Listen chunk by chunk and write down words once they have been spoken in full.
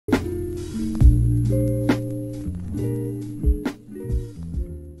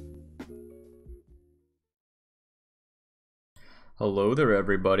Hello there,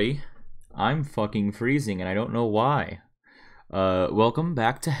 everybody. I'm fucking freezing, and I don't know why. Welcome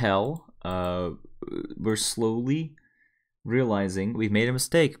back to hell. We're slowly realizing we've made a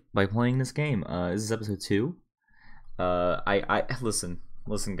mistake by playing this game. This is episode 2.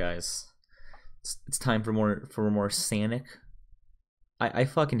 Listen, guys. It's time for more Sanic. I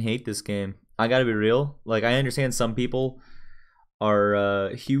fucking hate this game. I gotta be real. Like, I understand some people are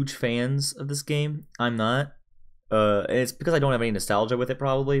huge fans of this game. I'm not. It's because I don't have any nostalgia with it,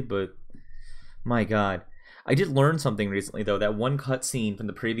 probably, but my god. I did learn something recently, though. That one cutscene from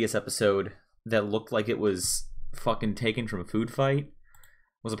the previous episode that looked like it was fucking taken from a food fight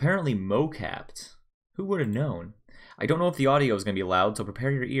was apparently mocapped. Who would have known? I don't know if the audio is going to be loud, so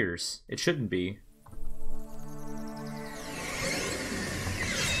prepare your ears. It shouldn't be.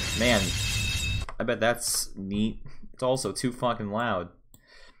 Man, I bet that's neat. It's also too fucking loud.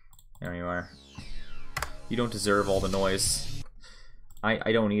 There you are. You don't deserve all the noise.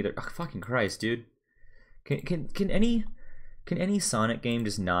 I don't either. Oh, fucking Christ, dude. Can any Sonic game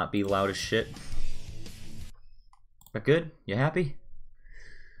just not be loud as shit? That good? You happy?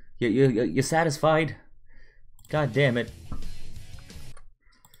 You satisfied? God damn it.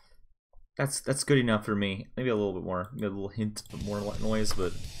 That's good enough for me. Maybe a little bit more. Maybe a little hint of more noise,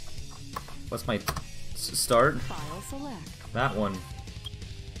 but what's my start? File select. That one.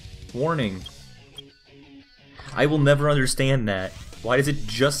 Warning. I will never understand that. Why does it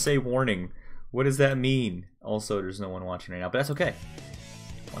just say warning? What does that mean? Also, there's no one watching right now, but that's okay.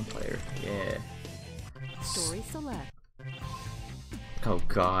 One player. Yeah. Story select. Oh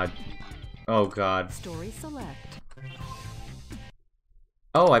god. Oh god. Story select.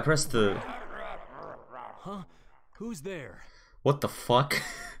 Oh, I pressed the... Huh? Who's there? What the fuck?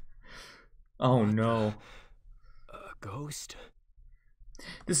 Oh no. A ghost?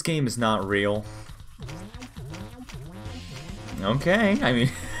 This game is not real. Okay, I mean,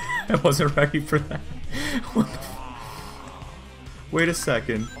 I wasn't ready for that. What the Wait a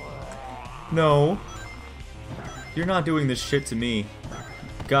second. No. You're not doing this shit to me.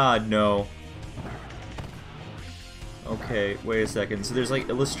 God, no. Okay, wait a second. So there's like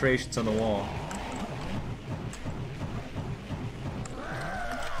illustrations on the wall.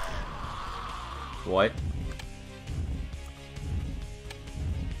 What?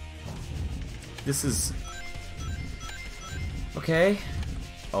 This is... Okay.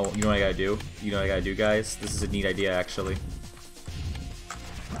 Oh, you know what I gotta do? You know what I gotta do, guys? This is a neat idea, actually.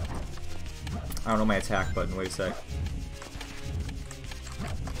 I don't know my attack button. Wait a sec.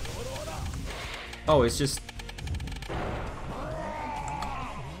 Oh, it's just...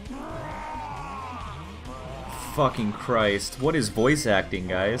 Fucking Christ. What is voice acting,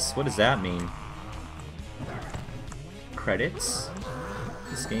 guys? What does that mean? Credits?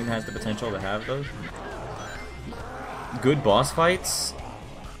 This game has the potential to have those. Good boss fights?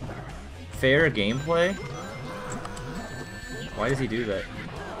 Fair gameplay? Why does he do that?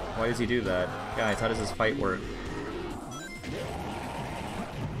 Why does he do that? Guys, how does this fight work?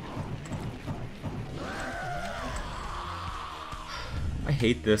 I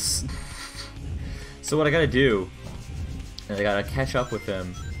hate this. So what I gotta do is I gotta catch up with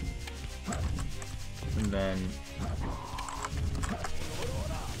him. And then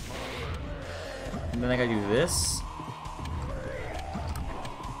I gotta do this.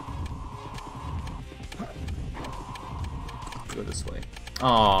 Go this way.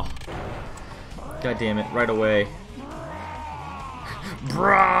 Aw. God damn it, right away.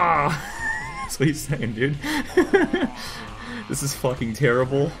 Brah! That's what he's saying, dude. This is fucking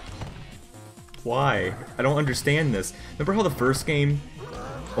terrible. Why? I don't understand this. Remember how the first game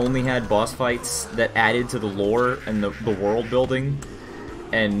only had boss fights that added to the lore and the world building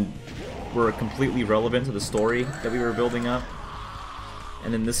and were completely relevant to the story that we were building up?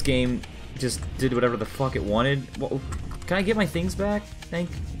 And then this game just did whatever the fuck it wanted? Well, can I get my things back?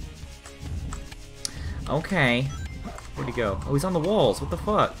 Okay. Where'd he go? Oh, he's on the walls. What the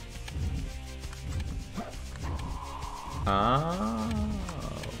fuck? Oh.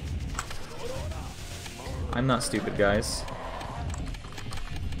 I'm not stupid, guys.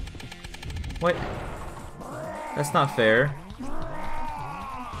 What? That's not fair.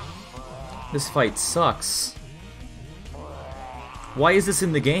 This fight sucks. Why is this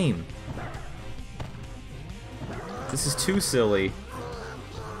in the game? This is too silly.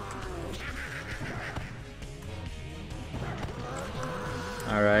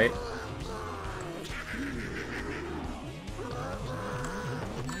 Alright.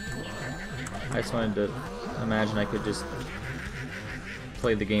 I just wanted to imagine I could just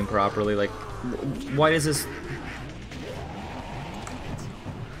play the game properly. Like, why does this...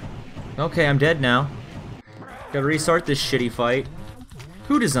 Okay, I'm dead now. Gotta restart this shitty fight.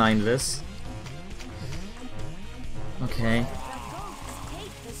 Who designed this? Okay.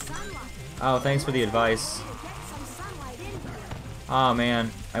 Oh, thanks for the advice. Oh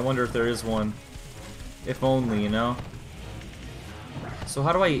man, I wonder if there is one. If only, you know? So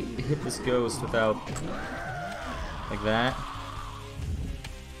how do I hit this ghost without... like that?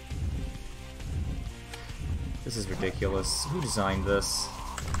 This is ridiculous. Who designed this?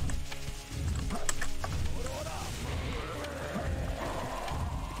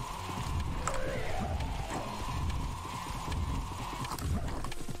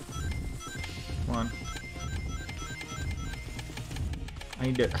 Come on. I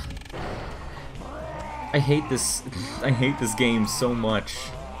need to... I hate this... I hate this game so much.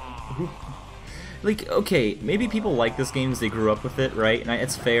 Like, okay, maybe people like this game because they grew up with it, right? And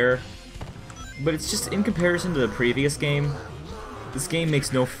it's fair. But it's just, in comparison to the previous game, this game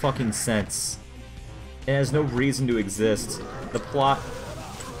makes no fucking sense. It has no reason to exist. The plot...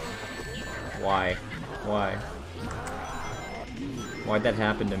 Why? Why? Why'd that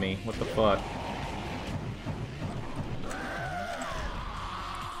happen to me? What the fuck?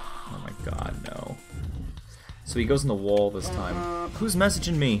 Oh my god, no. So he goes in the wall this time. Who's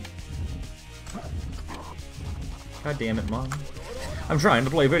messaging me? God damn it, Mom. I'm trying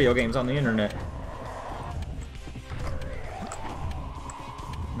to play video games on the internet.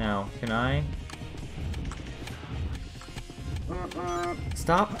 Now, can I?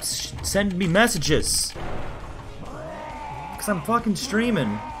 Stop sending me messages! Because I'm fucking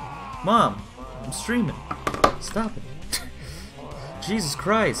streaming. Mom, I'm streaming. Stop it. Jesus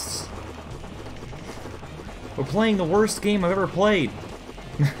Christ. We're playing the worst game I've ever played.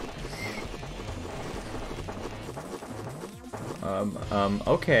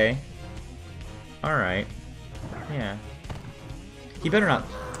 Okay. Alright. Yeah. He better not...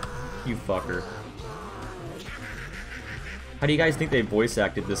 You fucker. How do you guys think they voice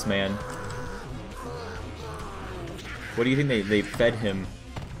acted this man? What do you think they fed him?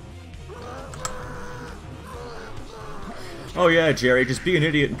 Oh yeah, Jerry, just be an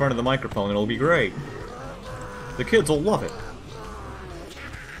idiot in front of the microphone and it'll be great. The kids will love it.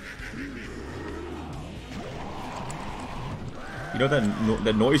 You know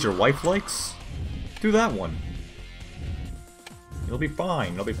that noise your wife likes? Do that one. You'll be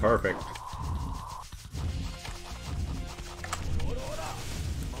fine. You'll be perfect.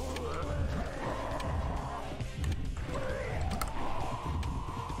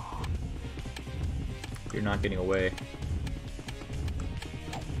 You're not getting away.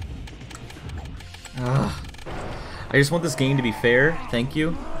 Ah. I just want this game to be fair. Thank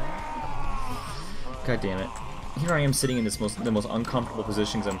you. God damn it. Here I am sitting in the most uncomfortable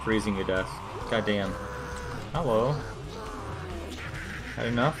position because I'm freezing to death. God damn. Hello. Had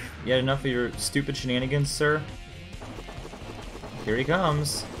enough? You had enough of your stupid shenanigans, sir? Here he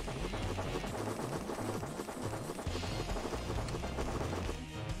comes.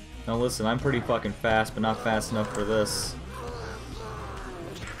 Now listen, I'm pretty fucking fast, but not fast enough for this.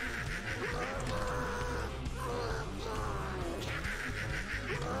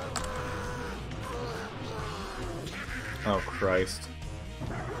 Oh, Christ.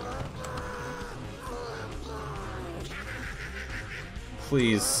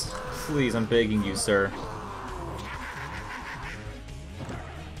 Please, please, I'm begging you, sir.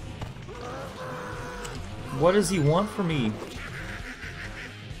 What does he want from me?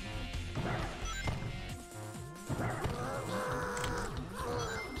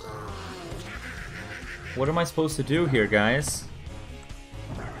 What am I supposed to do here, guys?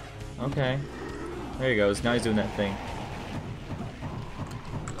 Okay. There he goes. Now he's doing that thing.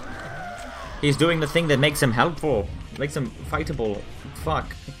 He's doing the thing that makes him helpful. Makes him fightable.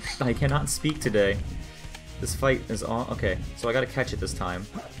 Fuck. I cannot speak today. This fight is on. Okay, so I gotta catch it this time.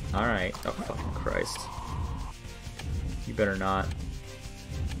 Alright. Oh, fucking Christ. You better not.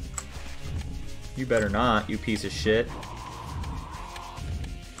 You better not, you piece of shit.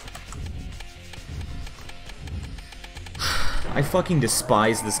 I fucking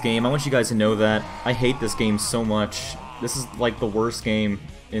despise this game. I want you guys to know that. I hate this game so much. This is like the worst game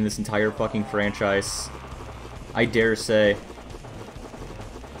in this entire fucking franchise. I dare say.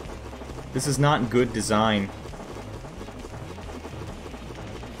 This is not good design.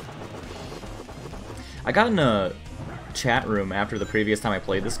 I got in a chat room after the previous time I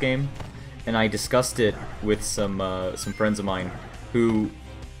played this game, and I discussed it with some friends of mine who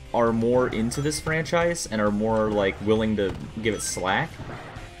are more into this franchise and are more like willing to give it slack.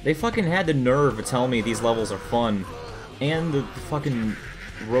 They fucking had the nerve to tell me these levels are fun, and the fucking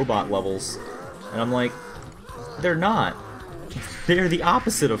robot levels, and I'm like, they're not. They're the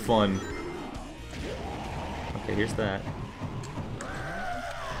opposite of fun. Okay, Okay, here's that.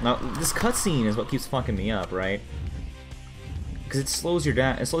 Now, this cutscene is what keeps fucking me up, right? Because it slows you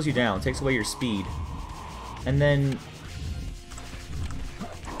down. It slows you down. Takes away your speed. And then,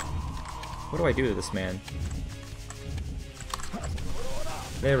 what do I do to this man?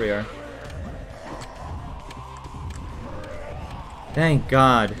 There we are. Thank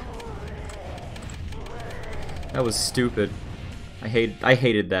God. That was stupid. I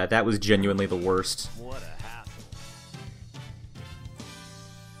hated that. That was genuinely the worst. What a hassle.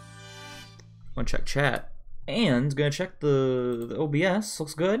 I'm gonna check chat. And gonna check the OBS.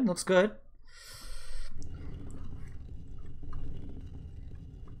 Looks good. Looks good.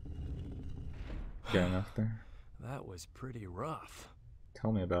 Good enough there. That was pretty rough.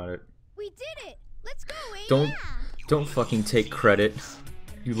 Tell me about it. We did it! Let's go, eh? Don't fucking take credit,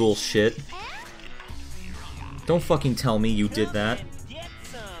 you little shit. Don't fucking tell me you did that. Get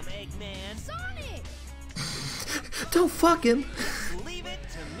some, Eggman. Sonic! Don't fucking. Leave it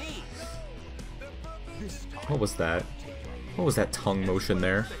to me. What was that? What was that tongue motion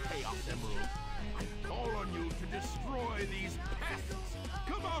there? Call on you to destroy these pests.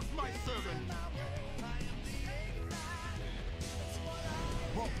 Come out, my servant.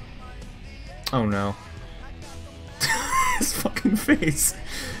 Oh no. His fucking face.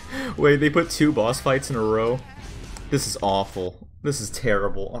 Wait, they put 2 boss fights in a row? This is awful. This is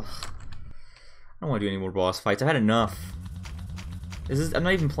terrible. Ugh. I don't want to do any more boss fights. I've had enough. I'm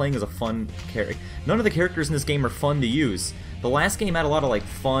not even playing as a fun character. None of the characters in this game are fun to use. The last game had a lot of like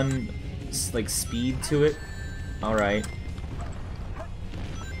fun, like speed to it. All right.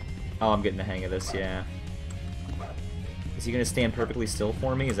 Oh, I'm getting the hang of this. Yeah. Is he gonna stand perfectly still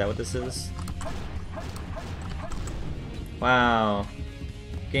for me? Is that what this is? Wow.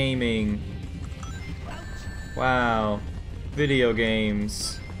 Gaming. Wow. Video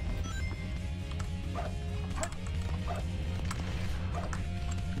games.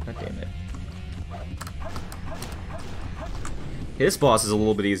 God damn it. Okay, this boss is a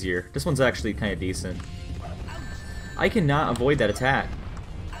little bit easier. This one's actually kind of decent. I cannot avoid that attack.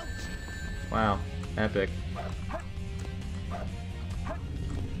 Wow. Epic.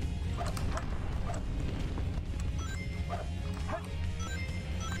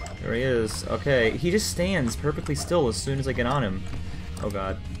 There he is. Okay, he just stands perfectly still as soon as I get on him. Oh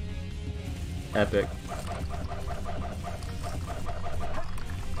god. Epic.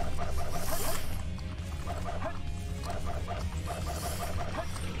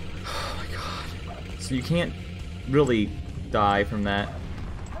 Oh my god. So you can't really die from that.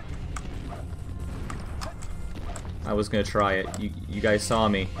 I was gonna try it. You guys saw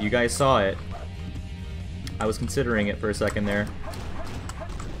me. You guys saw it. I was considering it for a second there.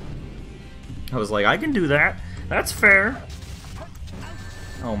 I was like, I can do that. That's fair.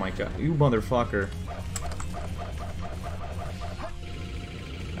 Oh my god, you motherfucker.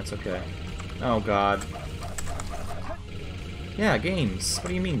 That's okay. Oh god. Yeah, games. What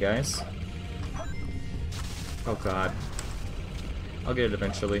do you mean, guys? Oh god. I'll get it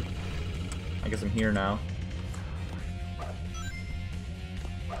eventually. I guess I'm here now.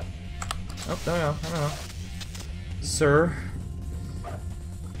 Oh, no. Sir.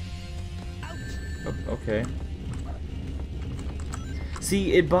 Oh, okay.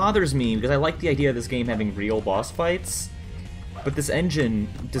 See, it bothers me because I like the idea of this game having real boss fights, but this engine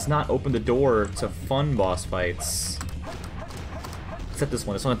does not open the door to fun boss fights. Except this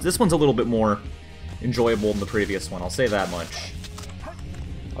one. This one's a little bit more enjoyable than the previous one, I'll say that much.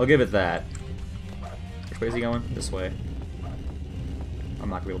 I'll give it that. Which way is he going? This way. I'm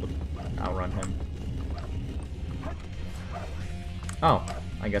not gonna be able to outrun him. Oh,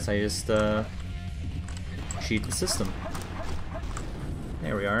 I guess I just, cheat the system.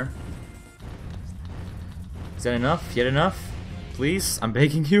 There we are. Is that enough? Yet enough? Please? I'm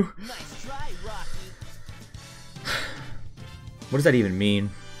begging you? Nice try, Rocky. What does that even mean?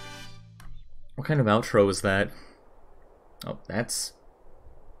 What kind of outro is that? Oh, that's...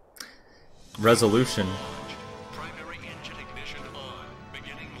 Resolution. Primary engine ignition on.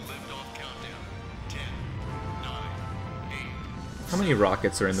 Beginning liftoff countdown. 10, 9, 8. How many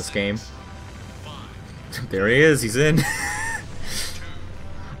rockets are in this game? There he is, he's in.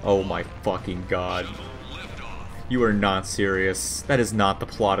 Oh my fucking god. You are not serious. That is not the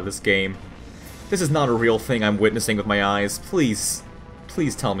plot of this game. This is not a real thing I'm witnessing with my eyes. Please.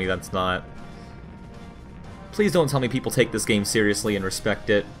 Please tell me that's not. Please don't tell me people take this game seriously and respect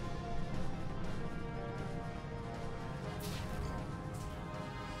it.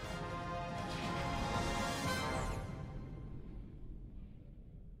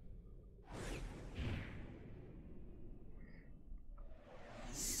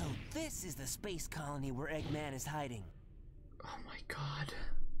 So this This is the space colony where Eggman is hiding. Oh my god.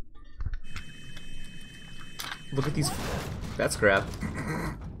 Look at these. That's crap.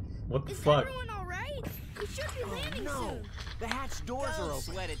 What the Is fuck? everyone all right? We should be landing No, soon. the hatch doors are Don't open.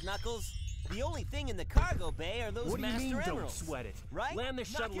 sweat it, Knuckles. The only thing in the cargo bay are those What do you Master mean, don't Emeralds. sweat it? Right? Land the Knock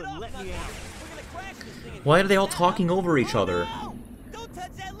shuttle it and off, let me Knuckles. out. We're gonna crash this thing if Why you are they all do that. talking over each Oh, other? no! Don't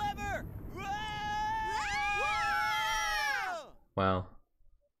touch that lever! Whoa! Wow.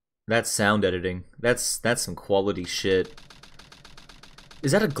 That's sound editing. That's some quality shit.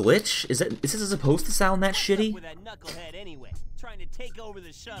 Is that a glitch? Is this supposed to sound that What's up shitty? with that knucklehead anyway? Trying to take over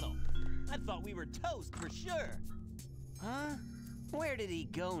the shuttle. I thought we were toast for sure. Huh? Where did he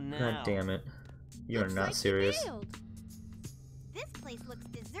go now? God damn it. You are Looks not like you serious. failed. This place looks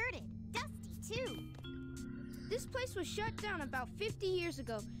deserted, dusty too. This place was shut down about 50 years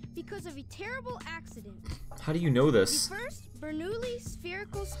ago because of a terrible accident. How do you know The this? first Bernoulli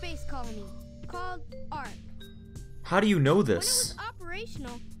spherical space colony, called ARC. How do you know When it this? was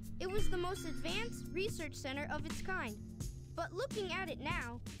operational, it was the most advanced research center of its kind. But looking at it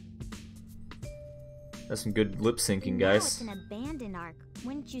now, That's some good lip syncing, Now it's guys. an abandoned ark,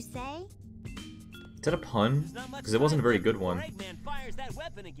 wouldn't you say? Is that a pun? There's not much Because it wasn't a time very left good before one. Eggman fires that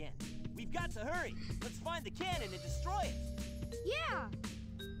weapon again. We've got to hurry. Let's find the cannon and destroy it. yeah.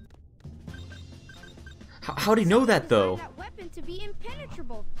 How do you know that, though? Designed that weapon to be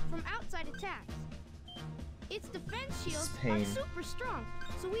impenetrable from outside attacks. Its defense shields are pain. super strong,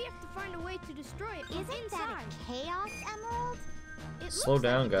 so we have to find a way to destroy it from Isn't inside. that a Chaos Emerald? It Slow looks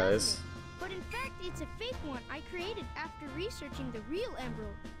like down, it, doesn't guys. it? But in fact, it's a fake one I created after researching the real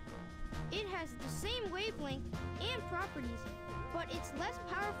emerald. It has the same wavelength and properties, but it's less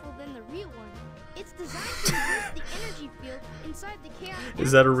powerful than the real one. It's designed to resist the energy field inside the chaos.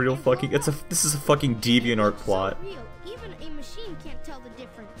 Is that a emeralds real and blow fucking? up. This is a fucking DeviantArt It's plot. So real, even a machine can't tell the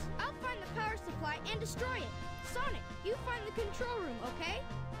difference. I'll find the power supply and destroy it. Sonic, you find the control room, okay?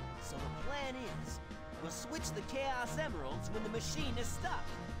 So the plan is, we'll switch the Chaos Emeralds when the machine is stopped,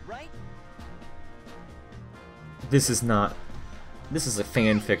 right? This is not. This is a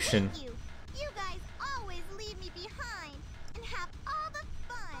fan fiction. Thank you. You guys always leave me behind and have all the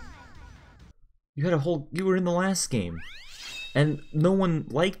fun. You had a whole. You were in the last game, and no one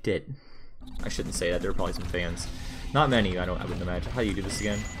liked it. I shouldn't say that. There were probably some fans. Not many. I wouldn't imagine. How do you do this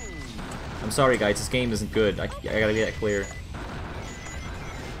again? I'm sorry, guys. This game isn't good. I gotta get that clear.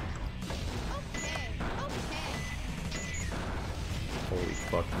 Okay. Holy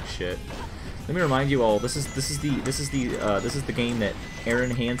fucking shit! Let me remind you all. This is the game that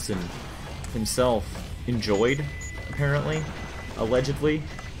Aaron Hansen himself enjoyed, apparently, allegedly.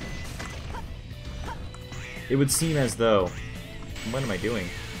 It would seem as though. What am I doing?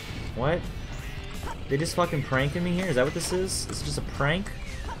 What? They just fucking pranking me here? Is that what this is? Is it just a prank?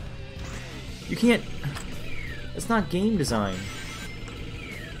 You can't. It's not game design.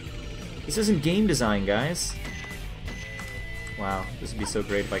 This isn't game design, guys. Wow, this would be so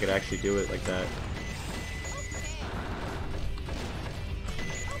great if I could actually do it like that.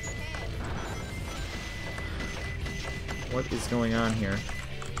 What is going on here?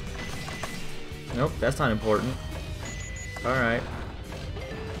 Nope, that's not important. Alright.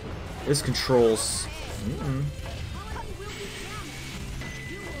 This controls...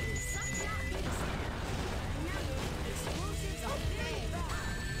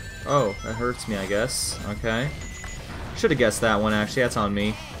 Oh, that hurts me, I guess. Okay. Should have guessed that one, actually. That's on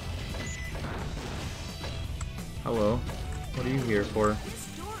me. Hello. What are you here for?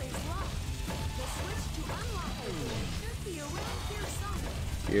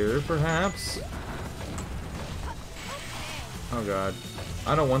 Here, perhaps? Oh god.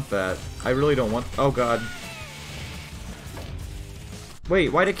 I don't want that. I really don't want... Oh god.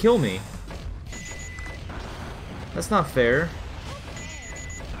 Wait, why'd it kill me? That's not fair.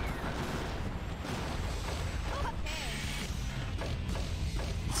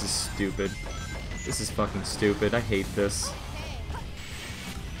 This is stupid. This is fucking stupid. I hate this.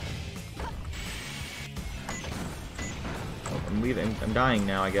 Oh, I'm leaving. I'm dying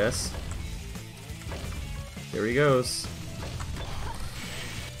now, I guess. There he goes.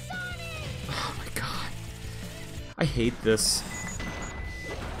 Oh my god. I hate this.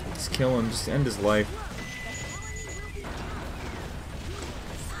 Just kill him. Just end his life.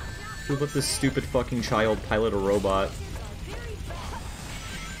 Who let this stupid fucking child pilot a robot?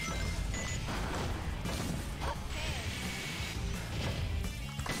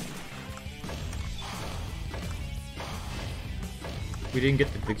 We didn't get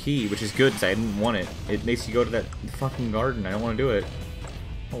the key, which is good because I didn't want it. It makes you go to that fucking garden. I don't want to do it.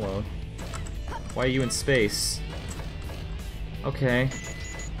 Hello. Why are you in space? Okay.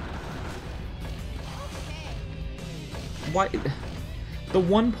 Why? The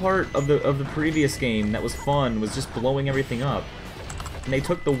one part of the previous game that was fun was just blowing everything up. And they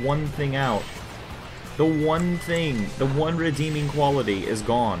took the one thing out. The one thing, the one redeeming quality is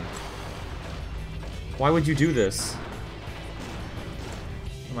gone. Why would you do this?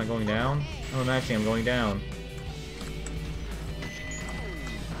 Am I going down? Oh, actually, I'm going down.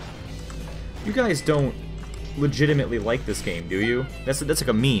 You guys don't legitimately like this game, do you? That's like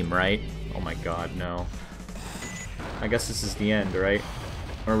a meme, right? Oh my god, no. I guess this is the end, right?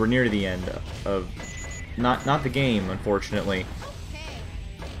 Or we're near the end of... Not the game, unfortunately.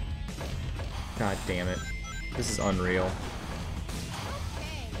 God damn it. This is unreal.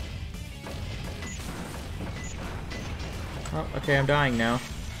 Oh, okay, I'm dying now.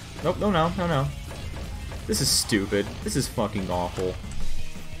 Nope, no. This is stupid. This is fucking awful.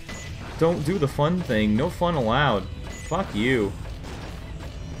 Don't do the fun thing. No fun allowed. Fuck you.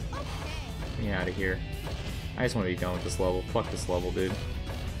 Get me out of here. I just want to be done with this level. Fuck this level, dude.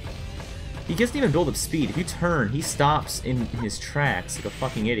 He doesn't even build up speed. If you turn, he stops in his tracks like a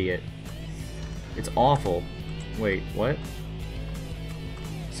fucking idiot. It's awful. Wait, what?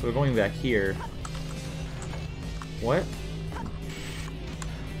 So we're going back here. What?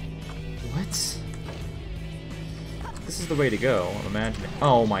 What? This is the way to go, I'm imagining.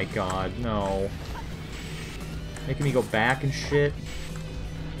 Oh my god, no. Making me go back and shit.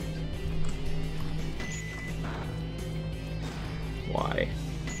 Why?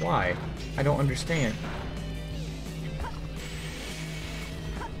 Why? I don't understand.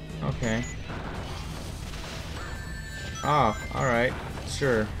 Okay. Ah, alright.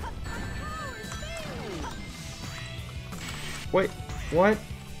 Sure. Wait, what?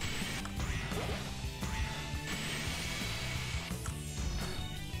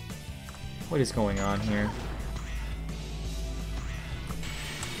 What is going on here?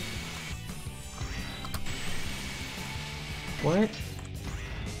 What?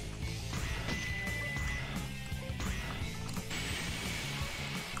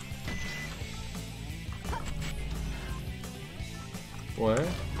 What? There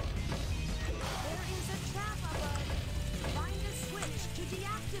is a trap above. Find a switch to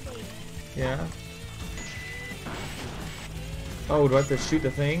deactivate it. Yeah. Oh, do I have to shoot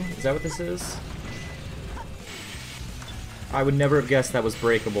the thing? Is that what this is? I would never have guessed that was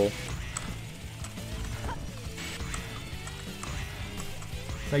breakable.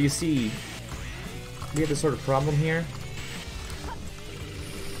 Now you see, we have this sort of problem here.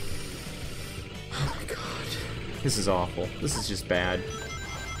 Oh my god. This is awful. This is just bad.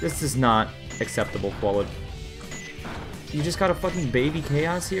 This is not acceptable quality. You just got a fucking baby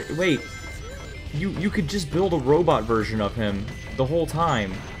Chaos here? Wait. You could just build a robot version of him the whole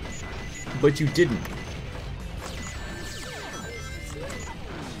time, but you didn't.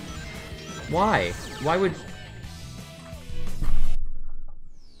 Why? Why would...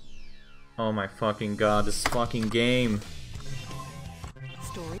 Oh my fucking god, this fucking game.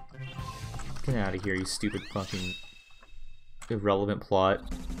 Story. Get out of here, you stupid fucking irrelevant plot.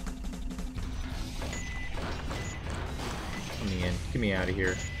 Let me in. Get me out of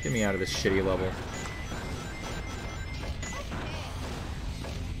here. Get me out of this shitty level.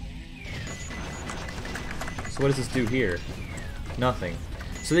 So what does this do here? Nothing.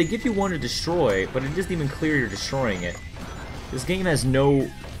 So they give you one to destroy, but it isn't even clear you're destroying it. This game has no,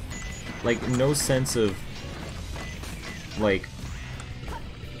 like, no sense of, like,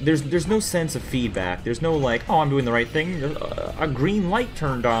 there's no sense of feedback. There's no, like, oh, I'm doing the right thing. A green light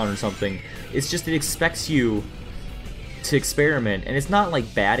turned on or something. It's just it expects you to experiment, and it's not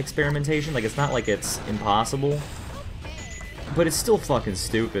like bad experimentation, like it's not like it's impossible, but it's still fucking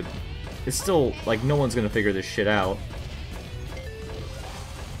stupid. It's still like no one's gonna figure this shit out.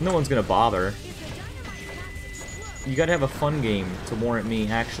 No one's gonna bother. You gotta have a fun game to warrant me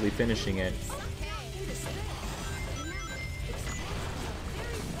actually finishing it.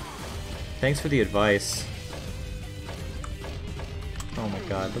 Thanks for the advice. Oh my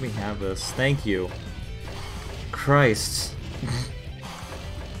god, let me have this. Thank you. Christ.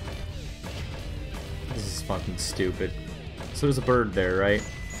 This is fucking stupid. So there's a bird there, right?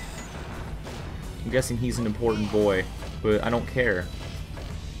 I'm guessing he's an important boy, but I don't care.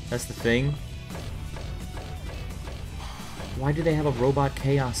 That's the thing. Why do they have a robot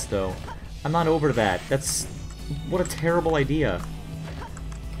Chaos, though? I'm not over that. That's... what a terrible idea.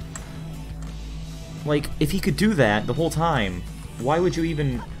 Like, if he could do that the whole time, why would you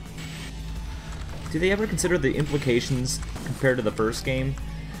even... Do they ever consider the implications compared to the first game?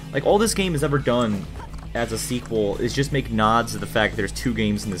 Like, all this game has ever done as a sequel is just make nods to the fact that there's 2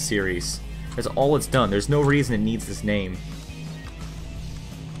 games in the series. That's all it's done. There's no reason it needs this name.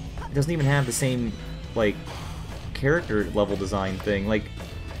 It doesn't even have the same, like, character level design thing. Like,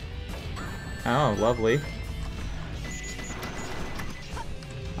 oh, lovely.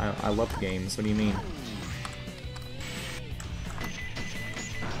 I love games. What do you mean?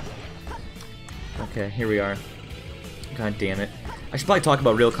 Okay, here we are. God damn it. I should probably talk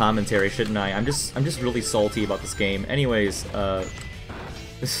about real commentary, shouldn't I? I'm just really salty about this game. Anyways,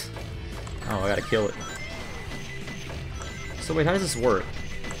 this... Oh, I gotta kill it. So wait, how does this work?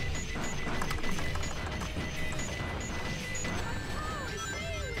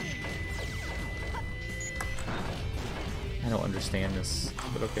 I don't understand this,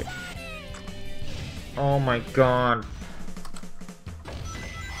 but okay. Oh my god.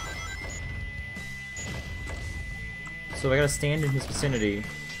 So I gotta stand in his vicinity.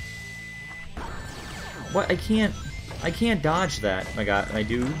 What? I can't dodge that, my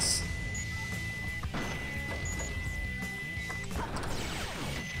dudes.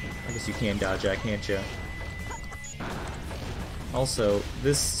 I guess you can dodge that, can't you? Also,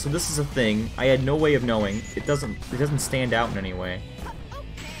 this is a thing. I had no way of knowing. It doesn't stand out in any way.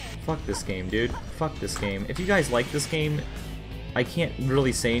 Fuck this game, dude. Fuck this game. If you guys like this game, I can't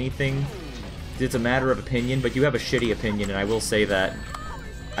really say anything. It's a matter of opinion, but you have a shitty opinion, and I will say that.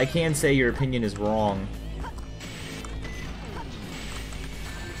 I can say your opinion is wrong.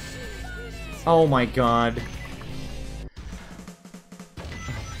 Oh my god.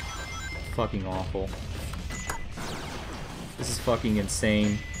 Fucking awful. This is fucking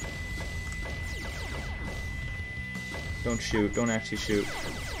insane. Don't shoot. Don't actually shoot.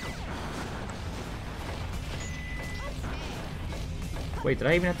 Wait, did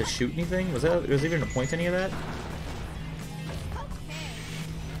I even have to shoot anything? Was even a point to any of that?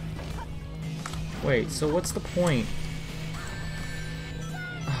 Wait, so what's the point?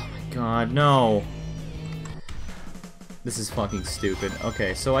 Oh my god, no. This is fucking stupid.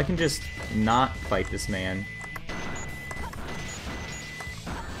 Okay, so I can just not fight this man.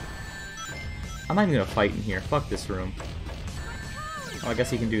 I'm not even gonna fight in here. Fuck this room. Oh, I guess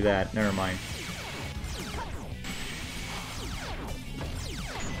he can do that. Never mind.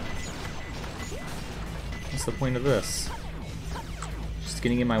 What's the point of this? Just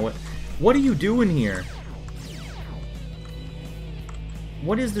getting in my way. What are you doing here?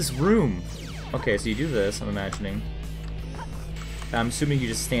 What is this room? Okay, so you do this, I'm imagining. I'm assuming you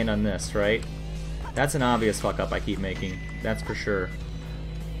just stand on this, right? That's an obvious fuck up I keep making. That's for sure.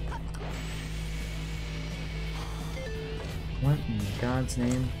 What in God's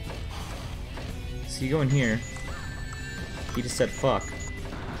name? So you go in here. He just said fuck.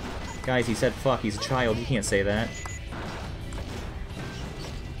 Guys, he said fuck. He's a child. He can't say that.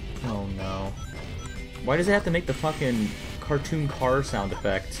 Oh no. Why does it have to make the fucking cartoon car sound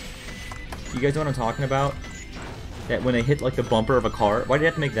effect? You guys know what I'm talking about? That when they hit like the bumper of a car, why do you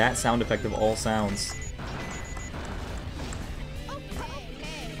have to make that sound effect of all sounds?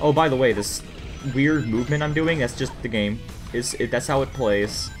 Oh, by the way, this weird movement I'm doing, that's just the game. That's how it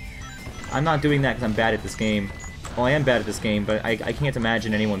plays. I'm not doing that because I'm bad at this game. Well, I am bad at this game, but I can't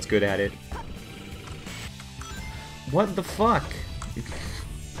imagine anyone's good at it. What the fuck?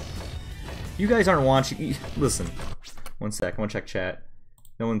 You guys aren't watching. Listen. One sec, I want to check chat.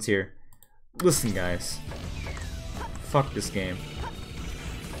 No one's here. Listen, guys. Fuck this game.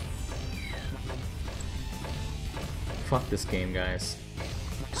 Fuck this game, guys.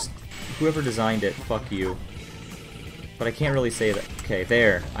 Just, whoever designed it, fuck you. But I can't really say that. Okay,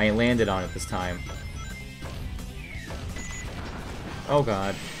 there. I landed on it this time. Oh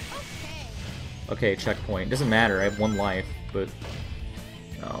god. Okay, checkpoint. Doesn't matter, I have one life, but...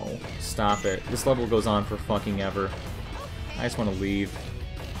 No, stop it. This level goes on for fucking ever. I just want to leave.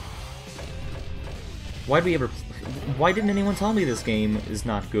 Why'd we ever... Why didn't anyone tell me this game is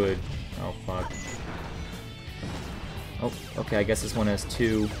not good? Oh, fuck. Oh, okay, I guess this one has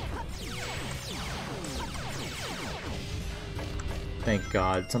two. Thank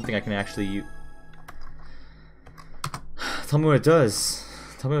God. Something I can actually use. Tell me what it does.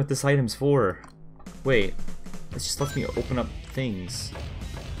 Tell me what this item's for. Wait. This just lets me open up things.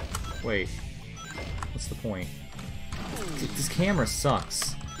 Wait. What's the point? This camera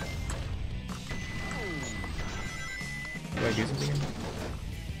sucks. Do I do something again?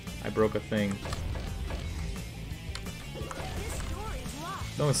 I broke a thing. This door is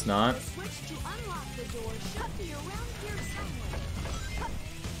locked. No, it's not. The switch to unlock the door should be around here somewhere.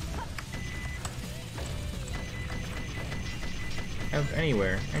 Have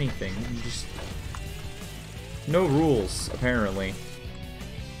anywhere, anything. You can just no rules, apparently.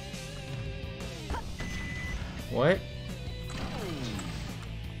 What?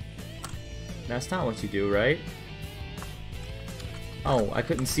 That's not what you do, right? Oh, I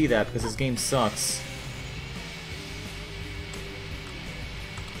couldn't see that because this game sucks.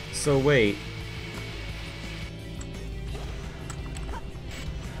 So wait.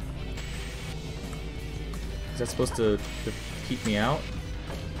 Is that supposed to keep me out?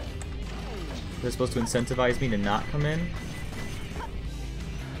 Is that supposed to incentivize me to not come in?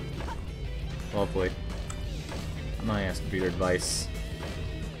 Lovely. I'm not asking for your advice.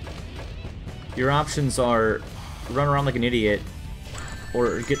 Your options are run around like an idiot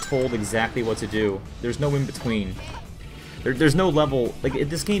or get told exactly what to do. There's no in between. There's no level. Like,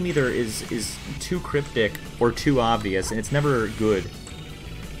 this game either is too cryptic or too obvious, and it's never good.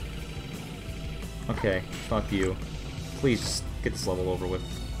 Okay, fuck you. Please just get this level over with.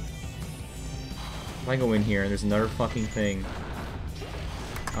 If I go in here and there's another fucking thing.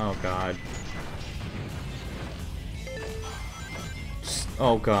 Oh god. Just,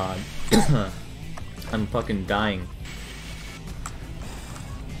 oh god. I'm fucking dying.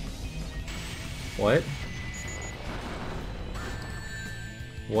 What?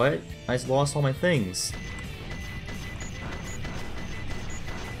 What? I just lost all my things.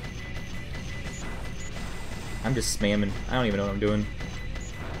 I'm just spamming. I don't even know what I'm doing.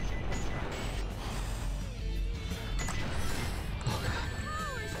 Oh god.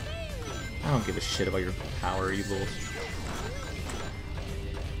 I don't give a shit about your power, you little...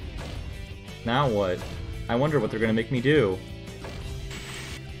 Now what? I wonder what they're gonna make me do.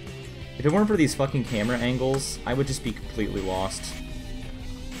 If it weren't for these fucking camera angles, I would just be completely lost.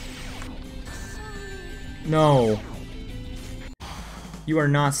 No. You are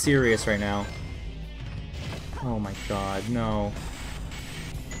not serious right now. Oh my god, no.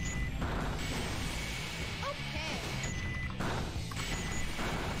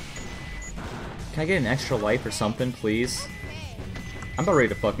 Can I get an extra life or something, please? I'm about ready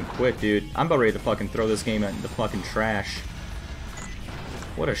to fucking quit, dude. I'm about ready to fucking throw this game in the fucking trash.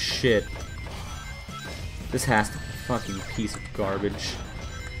 What a shit. This has to be a fucking piece of garbage.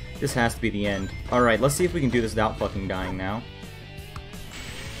 This has to be the end. Alright, let's see if we can do this without fucking dying now.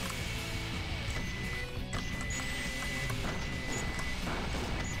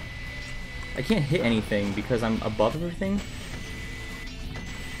 I can't hit anything because I'm above everything.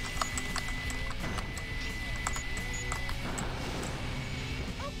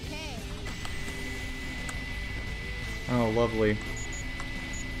 Oh, lovely.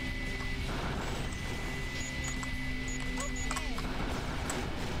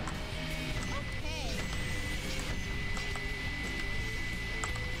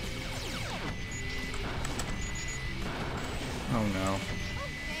 Oh no.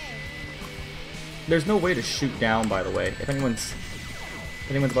 There's no way to shoot down, by the way. If anyone's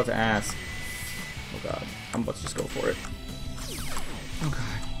about to ask. Oh god. I'm about to just go for it. Oh god.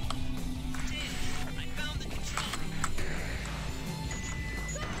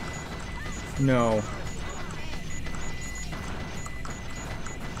 No.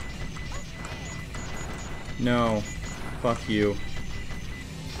 No. Fuck you.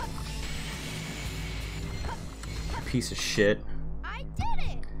 Piece of shit. I did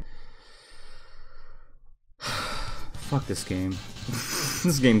it! Fuck this game.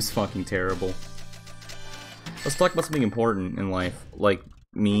 This game's fucking terrible. Let's talk about something important in life, like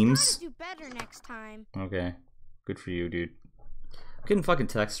memes. Gotta do better next time. Okay. Good for you, dude. I'm getting fucking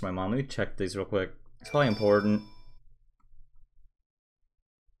texts from my mom. Let me check these real quick. It's probably important.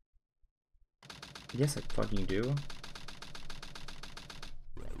 Yes, I fucking do.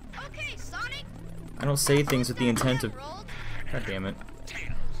 Okay, Sonic. I don't say things with the intent of... God damn it.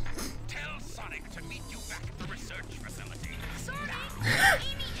 Tails, tell Sonic to meet you back at the research facility. Sonic,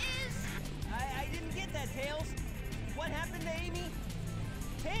 Amy is... I didn't get that, Tails. What happened to Amy?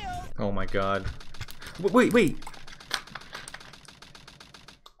 Tails! Oh my god. Wait, wait!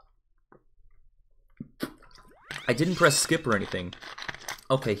 I didn't press skip or anything.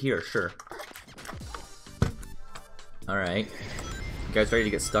 Okay, here, sure. Alright. You guys ready to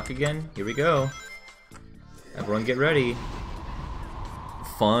get stuck again? Here we go. Everyone get ready.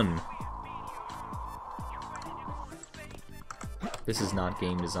 Fun. This is not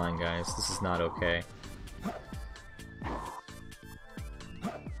game design, guys. This is not okay.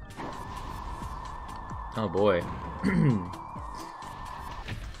 Oh boy.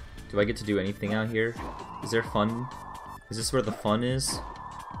 Do I get to do anything out here? Is there fun? Is this where the fun is?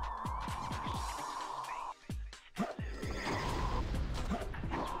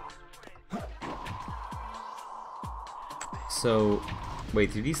 So,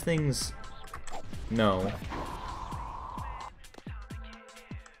 wait, do these things... No.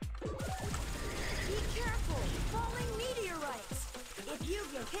 Be careful, falling meteorites. If you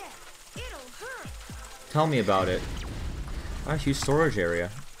get hit, it'll hurt. Tell me about it. Ah, huge storage area.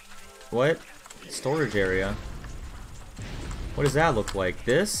 What? Storage area? What does that look like?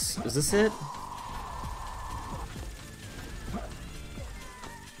 This? Is this it?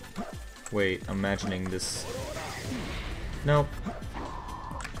 Wait, I'm imagining this. Nope.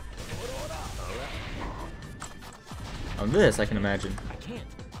 On this, I can imagine. I can't.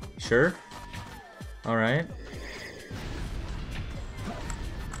 Sure? Alright.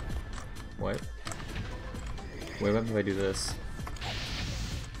 What? Wait, what if I do this?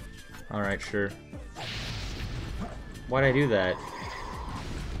 Alright, sure. Why'd I do that?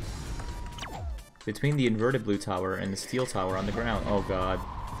 Between the inverted blue tower and the steel tower on the ground. Oh god.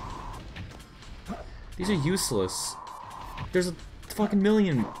 These are useless. There's a fucking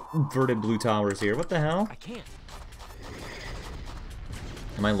million inverted blue towers here. What the hell? I can't.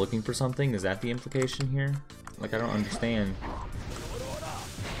 Am I looking for something? Is that the implication here? Like, I don't understand.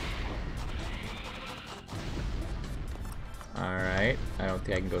 Alright. I don't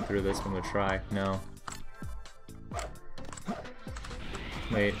think I can go through this, but I'm gonna try. No.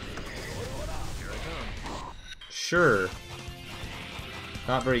 Wait. Sure.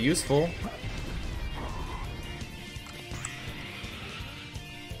 Not very useful.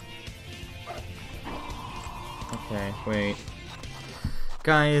 Okay, wait.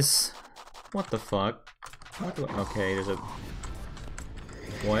 Guys, what the fuck? What do I... Okay, there's a...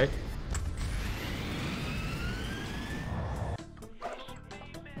 What?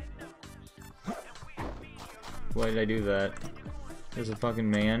 Why did I do that? There's a fucking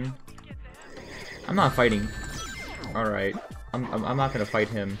man. I'm not fighting. Alright. I'm not gonna fight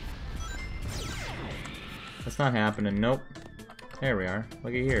him. That's not happening. Nope. There we are.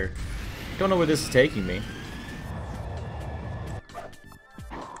 Look at here. Don't know where this is taking me.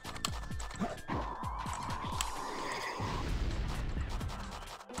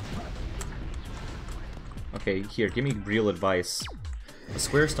 Okay, here, give me real advice. A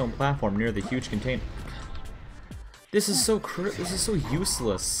square stone platform near the huge container. This is so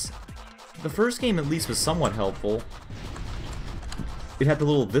useless. The first game at least was somewhat helpful. It had the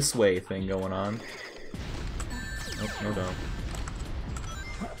little this way thing going on. Oh, no, no.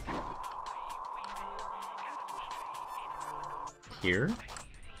 Here?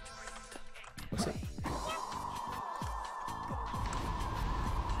 What's it?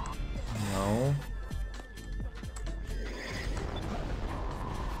 No.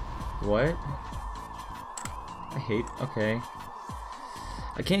 What? I hate... Okay.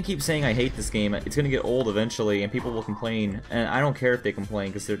 I can't keep saying I hate this game. It's gonna get old eventually, and people will complain. And I don't care if they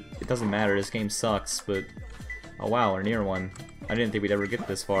complain, because it doesn't matter. This game sucks, but... Oh wow, we're near one. I didn't think we'd ever get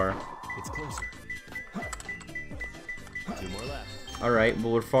this far. It's closer. 2 more left. Alright,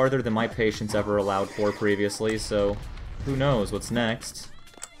 well we're farther than my patience ever allowed for previously, so... Who knows what's next?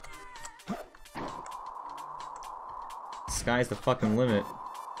 Sky's the fucking limit.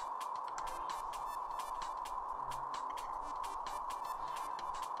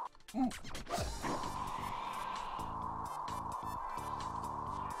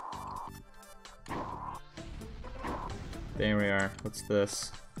 There we are. What's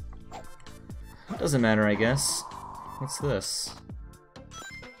this? Doesn't matter, I guess. What's this?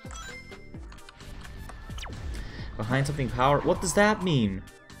 Behind something power. What does that mean?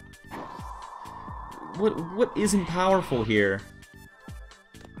 What isn't powerful here?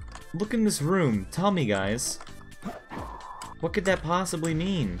 Look in this room. Tell me, guys. What could that possibly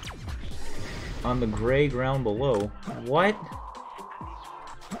mean? On the gray ground below. What?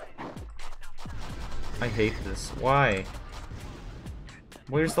 I hate this. Why?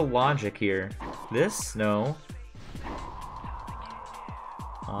 Where's the logic here? This? No.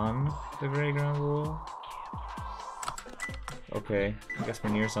 On the gray ground below? Okay, I guess we're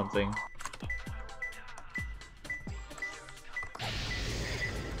near something.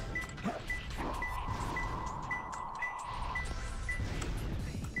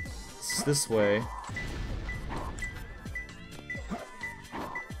 It's this way.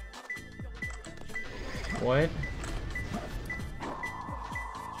 What? What?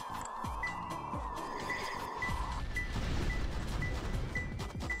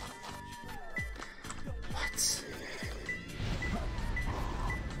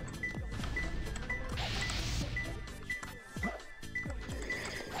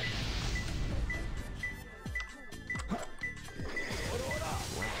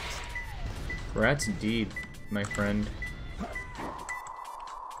 Rats indeed, my friend.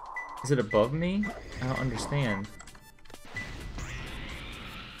 Is it above me? I don't understand.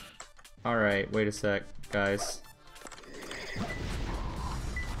 Alright, wait a sec, guys.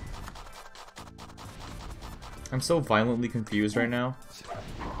 I'm so violently confused right now.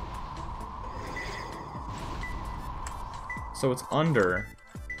 So it's under.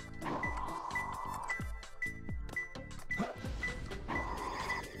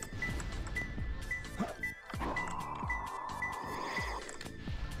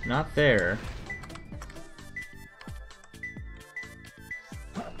 Not there.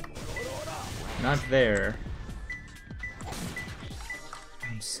 Not there.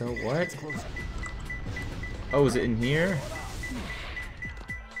 So what? Oh, is it in here?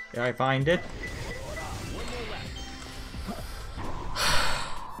 Did I find it?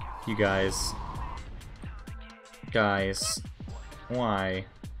 You guys. Guys. Why?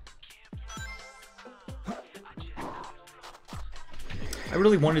 I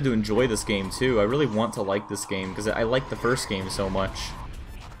really wanted to enjoy this game too. I really want to like this game because I liked the first game so much.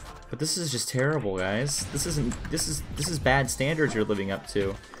 But this is just terrible, guys. This is bad standards you're living up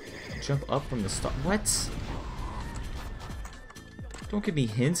to. Jump up from the start. What? Don't give me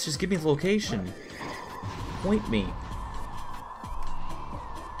hints, just give me the location. Point me.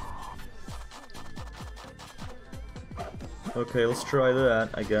 Okay, let's try that,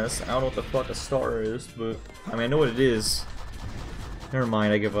 I guess. I don't know what the fuck a star is, but I mean I know what it is. Never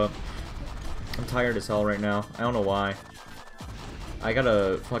mind, I give up. I'm tired as hell right now. I don't know why. I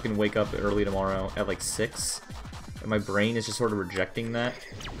gotta fucking wake up early tomorrow at like 6. And my brain is just sort of rejecting that.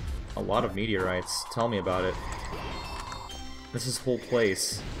 A lot of meteorites. Tell me about it. This is whole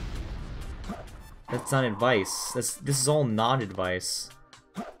place. That's not advice. This is all not advice.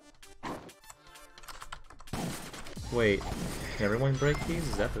 Wait, can everyone break these?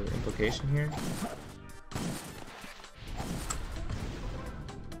 Is that the implication here?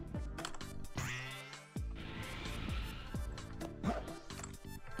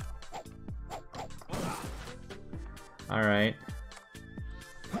 Alright.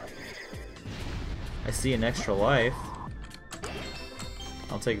 I see an extra life.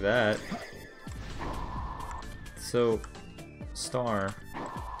 I'll take that. So, star.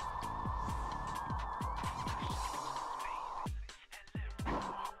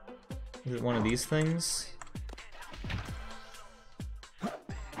 Is it one of these things?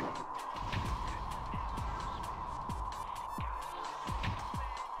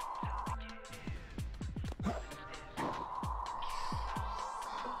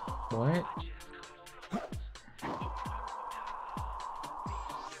 What?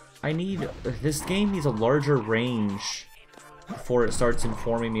 I need... This game needs a larger range before it starts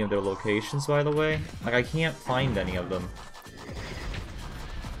informing me of their locations, by the way. Like, I can't find any of them.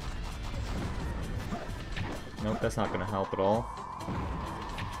 Nope, that's not gonna help at all.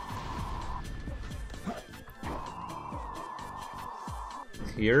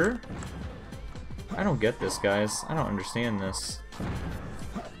 Here? I don't get this, guys. I don't understand this.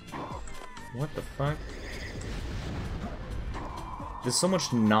 What the fuck? There's so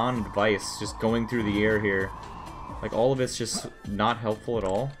much non-advice just going through the air here. Like, all of it's just not helpful at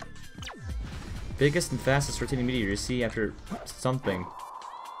all. Biggest and fastest rotating meteor you see after something.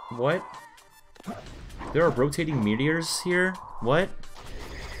 What? There are rotating meteors here? What?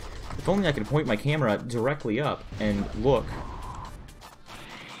 If only I could point my camera directly up and look.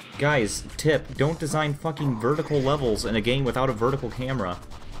 Guys, tip, don't design fucking vertical levels in a game without a vertical camera.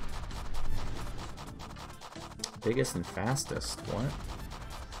 Biggest and fastest, what?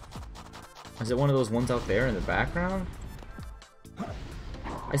 Is it one of those ones out there in the background?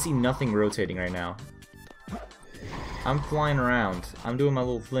 I see nothing rotating right now. I'm flying around. I'm doing my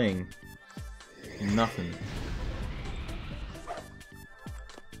little thing. Nothing.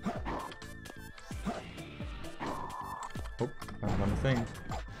 Oh, found one thing.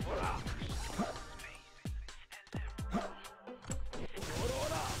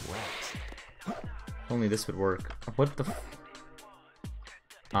 Only this would work. What the f-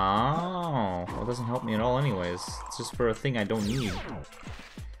 Oh, well, it doesn't help me at all anyways. It's just for a thing I don't need.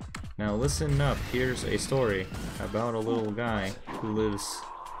 Now listen up, here's a story about a little guy who lives...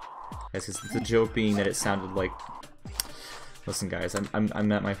 Guys, it's the joke being that it sounded like... Listen guys,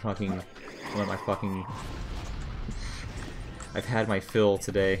 I'm at my fucking... I'm at my fucking... I've had my fill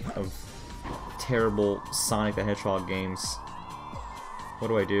today of terrible Sonic the Hedgehog games. What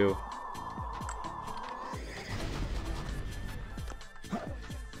do I do?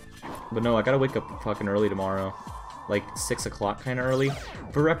 But no, I gotta wake up fucking early tomorrow. Like, 6 o'clock kinda early.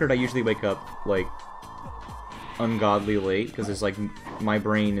 For record, I usually wake up, like, ungodly late, because there's, like, my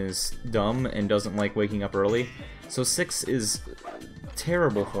brain is dumb and doesn't like waking up early. So 6 is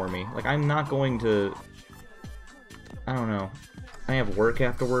terrible for me. Like, I'm not going to... I don't know. I have work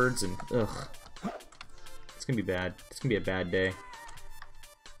afterwards, and ugh. It's gonna be bad. It's gonna be a bad day.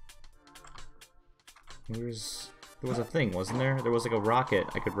 There was a thing, wasn't there? There was like a rocket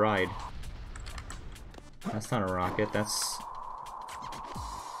I could ride. That's not a rocket, that's...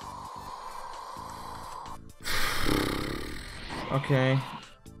 Okay.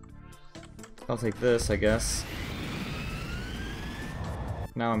 I'll take this, I guess.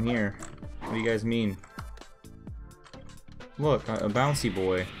 Now I'm here. What do you guys mean? Look, a bouncy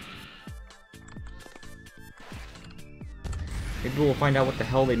boy. Maybe we'll find out what the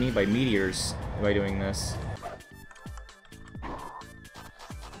hell they mean by meteors by doing this.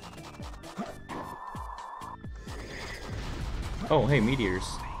 Oh, hey, meteors.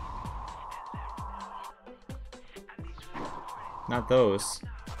 Not those.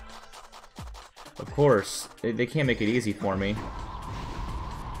 Of course, they can't make it easy for me.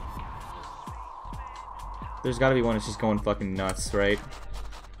 There's gotta be one that's just going fucking nuts, right?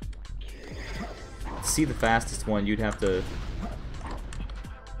 To see the fastest one, you'd have to...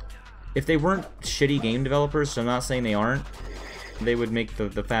 If they weren't shitty game developers, so I'm not saying they aren't, they would make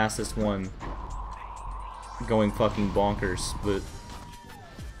the fastest one going fucking bonkers, but...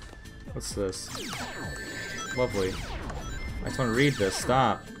 What's this? Lovely. I just want to read this,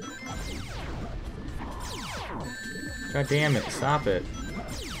 stop. God damn it, stop it.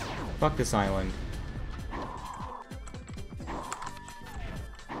 Fuck this island.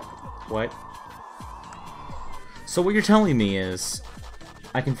 What? So what you're telling me is,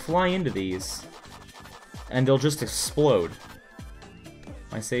 I can fly into these, and they'll just explode. Am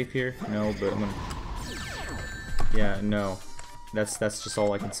I safe here? No, but I'm gonna... Yeah, no. That's just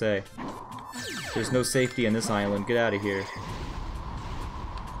all I can say. There's no safety on this island. Get out of here.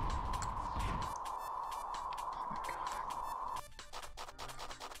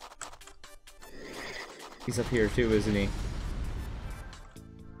 He's up here too, isn't he?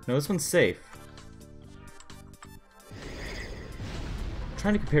 No, this one's safe. I'm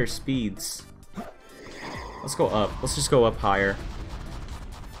trying to compare speeds. Let's go up. Let's just go up higher.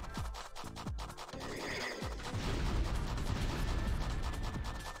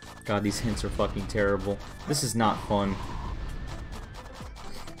 God, these hints are fucking terrible. This is not fun.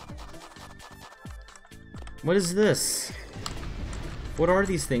 What is this? What are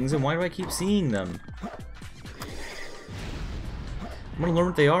these things and why do I keep seeing them? I'm gonna learn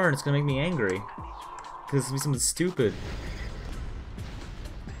what they are and it's gonna make me angry. Because it's gonna be something stupid.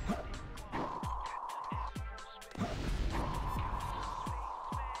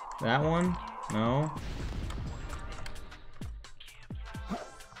 That one? No.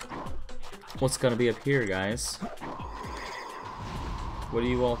 What's gonna be up here, guys? What do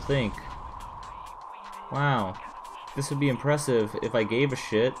you all think? Wow. This would be impressive if I gave a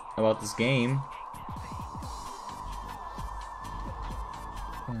shit about this game.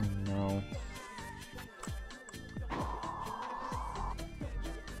 Oh no.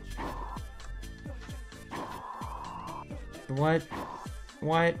 What?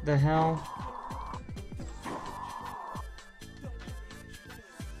 What the hell?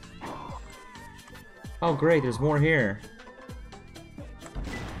 Oh great, there's more here.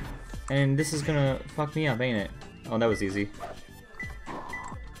 And this is gonna fuck me up, ain't it? Oh, that was easy.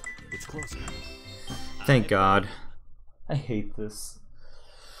 It's closer. Thank God. I hate this.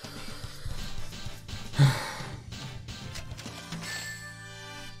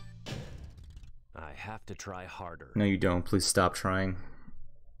 I have to try harder. No, you don't. Please stop trying.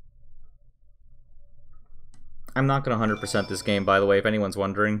 I'm not gonna 100% this game, by the way, if anyone's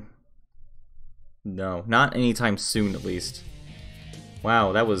wondering. No, not anytime soon, at least.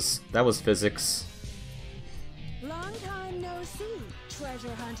 Wow, that was physics. Long time no see,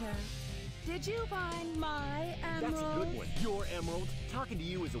 treasure hunter. Did you find my emerald? That's a good one. Your emerald. Talking to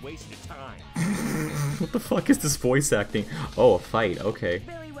you is a waste of time. What the fuck is this voice acting? Oh, a fight. Okay.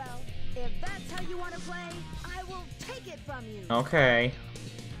 Very well. If that's how you want to play, I will take it from you. Okay.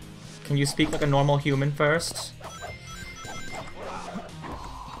 Can you speak like a normal human first?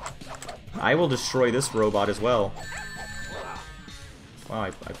 I will destroy this robot as well. Wow,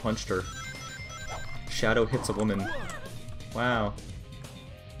 I punched her. Shadow hits a woman. Wow.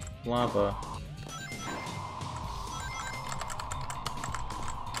 Lava.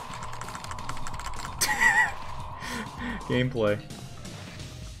 Gameplay.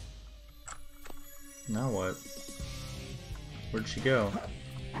 Now what? Where'd she go?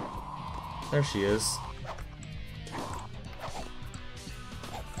 There she is.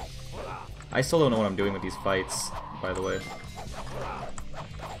 I still don't know what I'm doing with these fights, by the way.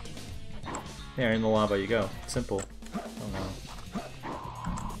 There, in the lava you go. Simple. Oh no.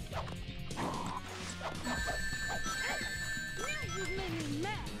 You've made me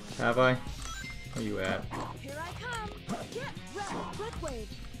mad. Have I? Where you at? Here I come. Get ready, quick wave.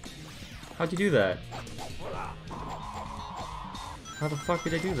 How'd you do that? How the fuck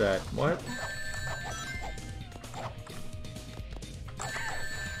did I do that? What?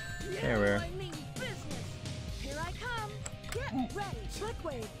 There we are. I mean business. Here I come. Get ready, quick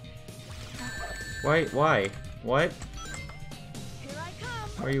wave. Why? What? Here I come.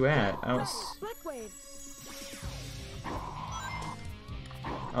 Where you at? I don't. Blackwave.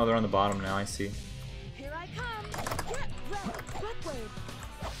 Oh, they're on the bottom now. I see. Here I come. Get ready. Blackwave.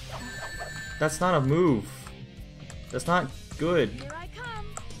 That's not a move. That's not good. Here I come.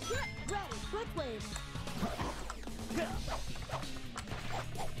 Get ready. Blackwave.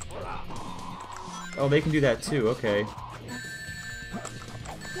 Oh, they can do that too. Okay.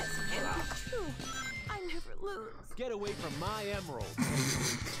 This can't be true. I never lose. Get away from my emerald.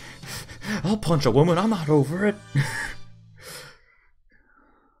 I'll punch a woman. I'm not over it.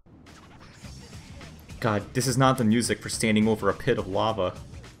 God, this is not the music for standing over a pit of lava.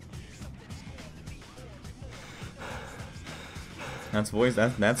 That's voice.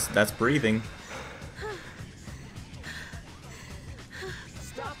 That's breathing.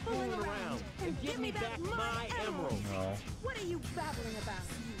 Stop fooling around and give me back my emerald. Oh. What are you babbling about?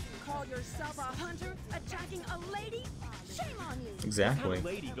 You call yourself a hunter attacking a lady? Shame on you. What Exactly. kind of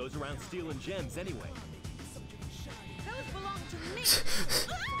lady goes around stealing gems anyway? Those belong to me.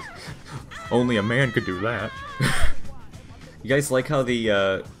 Only a man could do that. You guys like how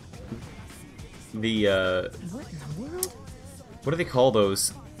the what do they call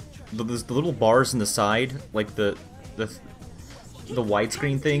those? The little bars in the side, like the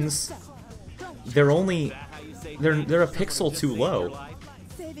widescreen things. They're a pixel too low.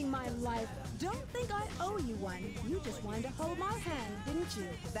 Saving my life. Don't think I owe you one. You just wanted to hold my hand, didn't you?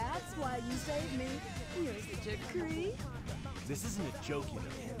 That's why you saved me. You're such a creep. This isn't a joke, you know.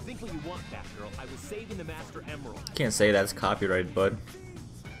 Think what you want, Batgirl. I was saving the Master Emerald. Can't say that's copyrighted, bud.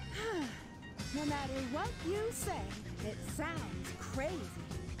 No matter what you say, it sounds crazy.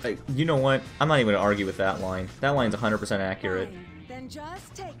 Like, you know what? I'm not even gonna argue with that line. That line's 100% accurate. Fine. Then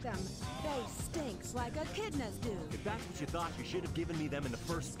just take them. They stinks like echidnas do. If that's what you thought, you should have given me them in the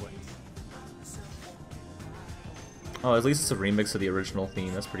first place. Oh, at least it's a remix of the original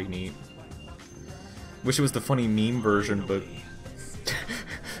theme. That's pretty neat. Wish it was the funny meme version, but...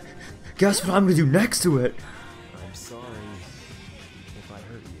 Guess what I'm gonna do next to it? I'm sorry if I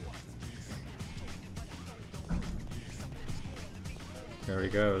hurt you. There he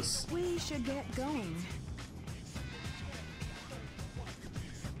goes. We should get going.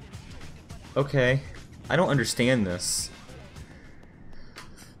 Okay. I don't understand this.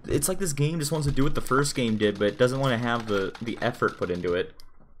 It's like this game just wants to do what the first game did, but it doesn't want to have the effort put into it.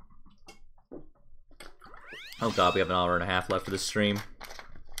 Oh god, we have an hour and a half left for this stream.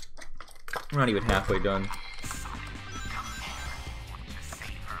 We're not even halfway done.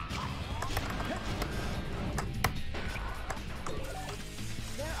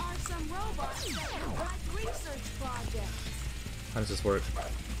 There are some robots that conduct research projects. How does this work?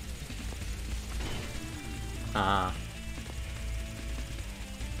 Ah.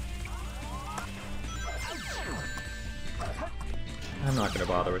 I'm not gonna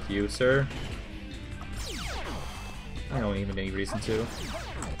bother with you, sir. I don't even have any reason to.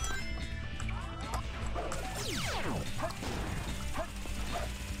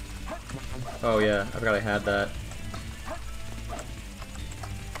 Oh yeah, I forgot I had that.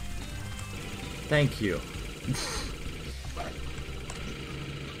 Thank you.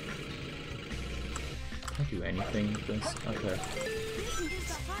 Can I do anything with this? Okay. This is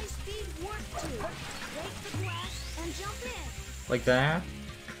the high-speed warp tube. Break the glass and jump in. Like that?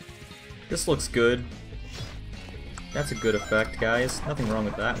 This looks good. That's a good effect, guys. Nothing wrong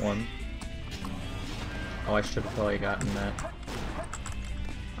with that one. Oh, I should have probably gotten that.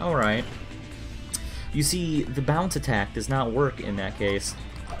 Alright. You see, the bounce attack does not work in that case.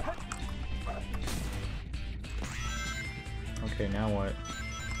 Okay, now what?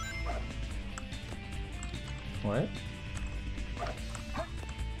 What?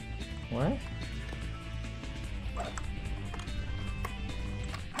 What?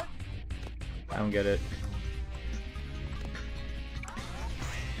 I don't get it.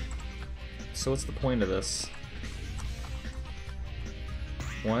 So what's the point of this?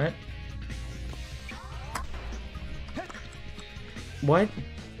 What? What?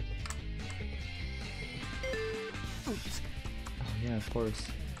 Oh yeah, of course.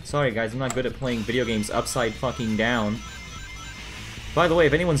 Sorry guys, I'm not good at playing video games upside fucking down. By the way,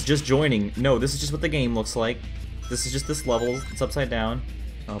 if anyone's just joining, no, this is just what the game looks like. This is just this level, it's upside down.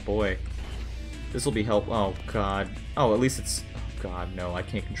 Oh boy. This will be help. Oh god. Oh, at least it's... Oh god, no, I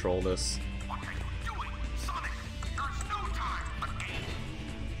can't control this.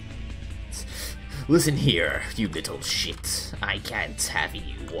 Listen here, you little shit. I can't have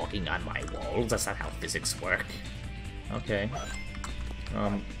you walking on my walls. That's not how physics work. Okay.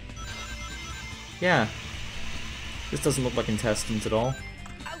 Yeah. This doesn't look like intestines at all.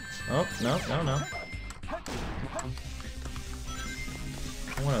 Oh, no.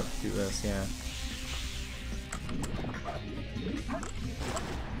 I want to do this, yeah.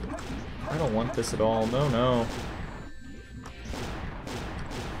 I don't want this at all. No, no.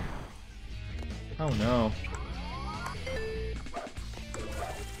 Oh no.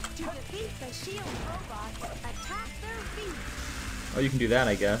 To defeat the shield robots, attack their feet. Oh, you can do that,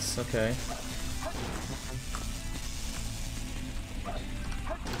 I guess. Okay.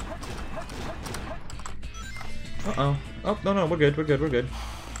 Uh-oh. Oh, no, no, we're good, we're good, we're good.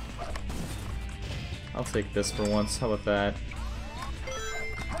 I'll take this for once. How about that?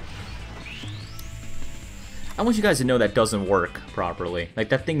 I want you guys to know that doesn't work properly. Like,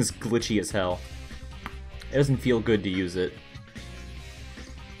 that thing's glitchy as hell. It doesn't feel good to use it.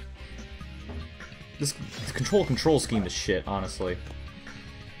 This control scheme is shit, honestly.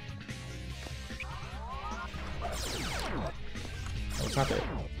 Oh, stop it.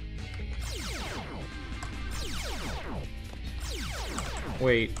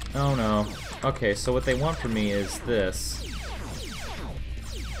 Wait, oh no. Okay, so what they want from me is this.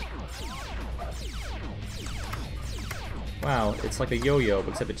 Wow, it's like a yo-yo,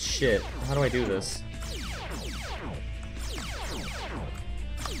 except it's shit. How do I do this?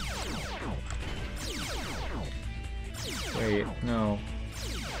 Wait, no.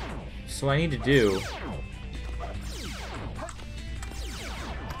 So what I need to do...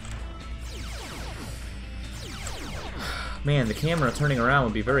 Man, the camera turning around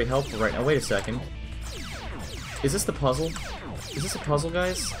would be very helpful right now. Wait a second. Is this the puzzle? Is this a puzzle,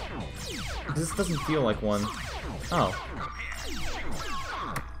 guys? This doesn't feel like one. Oh.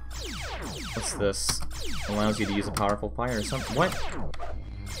 What's this? Allows you to use a powerful fire or something. What?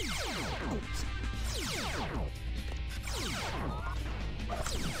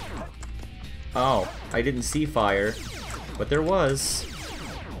 Oh, I didn't see fire, but there was.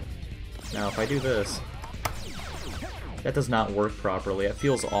 Now, if I do this... That does not work properly. It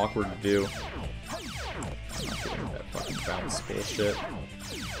feels awkward to do. I'm not doing that fucking bounce bullshit.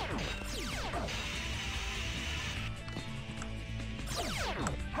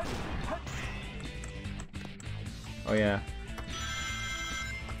 Oh yeah.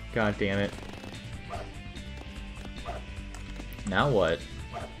 God damn it. Now what?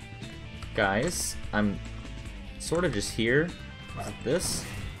 Guys, I'm sort of just here. Is it this?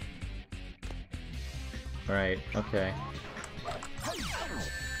 Alright, okay.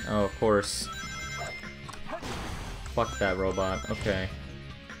 Oh, of course. Fuck that robot. Okay.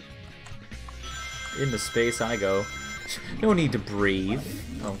 Into space I go. No need to breathe.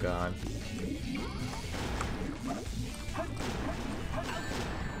 Oh god.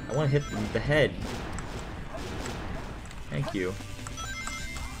 I want to hit the head. Thank you.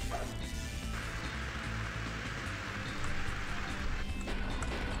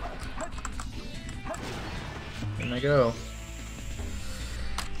 In I go.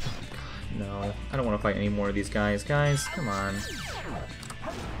 No, I don't want to fight any more of these guys. Guys, come on.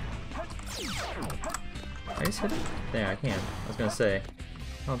 I just hit him? There, I can. I was gonna say.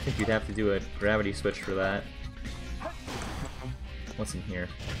 I don't think you'd have to do a gravity switch for that. What's in here?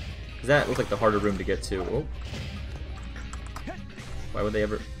 Does that look like the harder room to get to? Oh. Why would they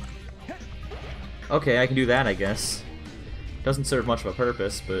ever... Okay, I can do that, I guess. Doesn't serve much of a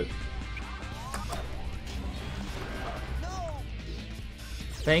purpose, but...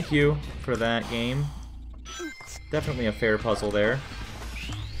 Thank you for that game. Definitely a fair puzzle there.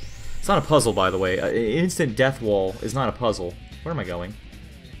 It's not a puzzle, by the way. Instant death wall is not a puzzle. Where am I going?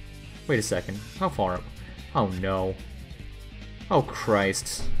 Wait a second. How far? Oh no. Oh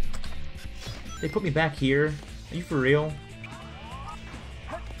Christ. They put me back here? Are you for real?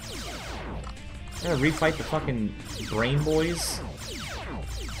 I gotta refight the fucking brain boys?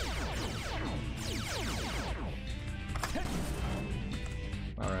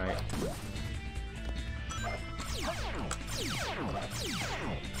 Alright.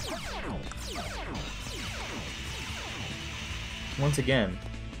 Once again,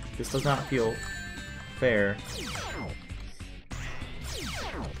 this does not feel fair.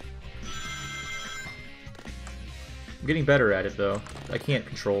 I'm getting better at it though. I can't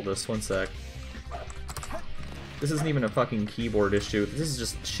control this, one sec. This isn't even a fucking keyboard issue, this is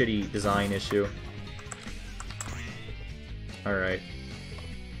just a shitty design issue. Alright.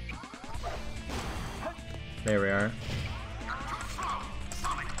 There we are.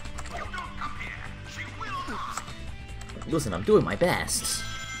 Listen, I'm doing my best.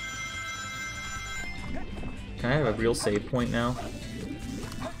 Can I have a real save point now?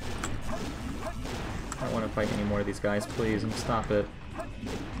 I don't want to fight any more of these guys, please, and stop it.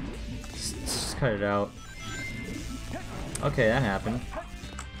 Just cut it out. Okay, that happened.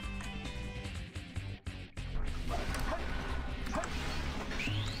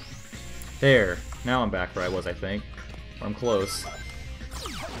 There. Now I'm back where I was, I think. Or I'm close.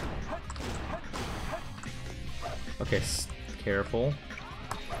 Okay, careful.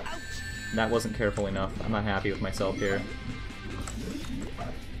 That wasn't careful enough. I'm not happy with myself here.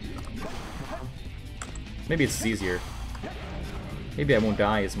 Maybe it's easier. Maybe I won't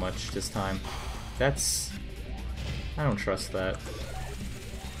die as much this time. That's... I don't trust that.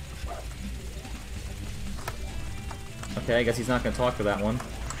 Okay, I guess he's not gonna talk for that one.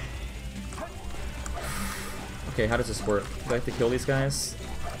 Okay, how does this work? Do I have to kill these guys?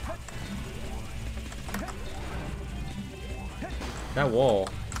 That wall.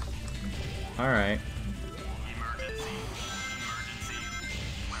 Alright.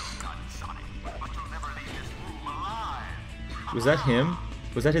 Was that him?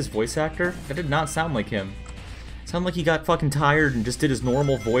 Was that his voice actor? That did not sound like him. It sounded like he got fucking tired and just did his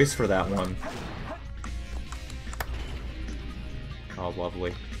normal voice for that one. Oh,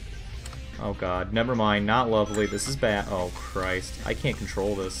 lovely. Oh god, never mind, not lovely. This is bad. Oh Christ, I can't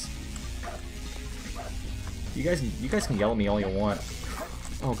control this. You guys can yell at me all you want.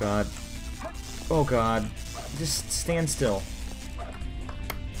 Oh god. Oh god. Just stand still.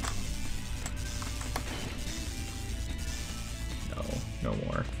 No, no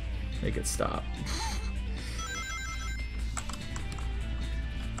more. Make it stop.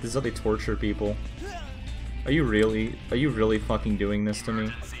 This is how they torture people. Are you really fucking doing this to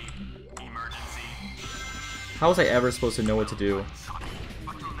me? How was I ever supposed to know what to do?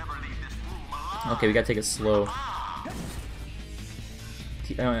 Okay, we gotta take it slow.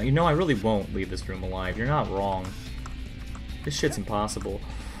 You know, I really won't leave this room alive. You're not wrong. This shit's impossible.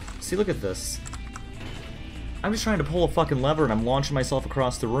 See, look at this. I'm just trying to pull a fucking lever and I'm launching myself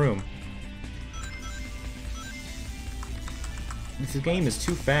across the room. This game is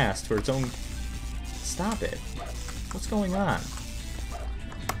too fast for its own... Stop it. What's going on?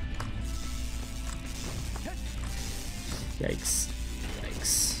 Yikes.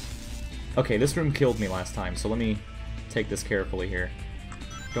 Yikes. Okay, this room killed me last time, so let me take this carefully here.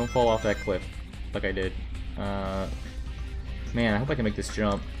 Don't fall off that cliff like I did. Man, I hope I can make this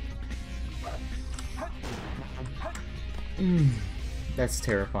jump. That's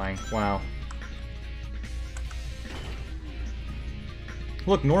terrifying. Wow.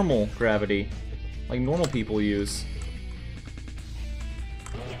 Look, normal gravity. Like normal people use.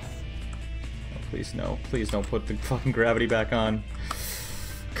 Oh, please no. Please don't put the fucking gravity back on.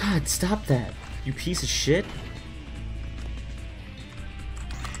 God, stop that. You piece of shit.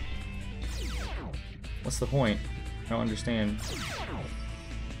 What's the point? I don't understand.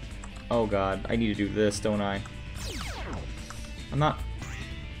 Oh god, I need to do this, don't I? I'm not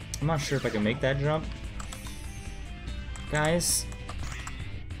sure if I can make that jump. Guys.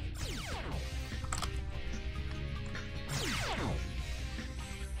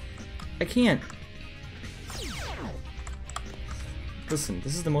 I can't. Listen,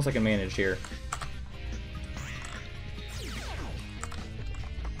 this is the most I can manage here.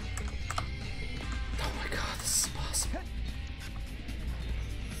 Oh my god, this is impossible.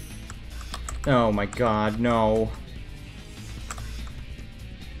 Oh my god, no.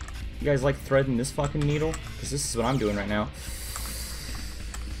 You guys like threading this fucking needle? Because this is what I'm doing right now.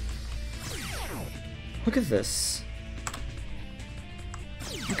 Look at this.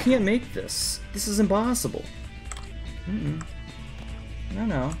 You can't make this. This is impossible. No,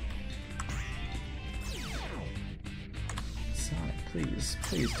 no. Sonic, please.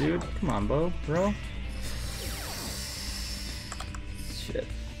 Please, dude. Come on, bro. Shit.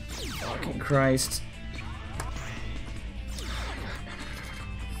 Fucking Christ.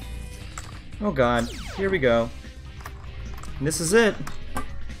 Oh god. Here we go. And this is it.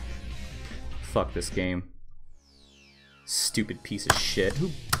 Fuck this game. Stupid piece of shit. Who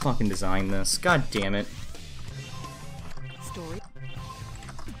fucking designed this? God damn it. Story.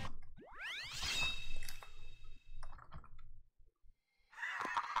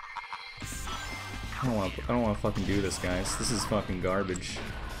 I don't want to fucking do this, guys. This is fucking garbage.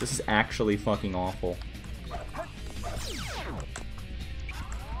 This is actually fucking awful.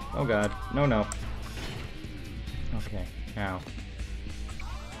 Oh god. No, no. Okay. Ow.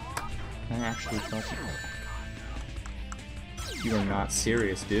 I actually fucking... You are not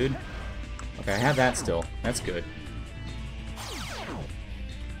serious, dude. Okay, I have that still. That's good.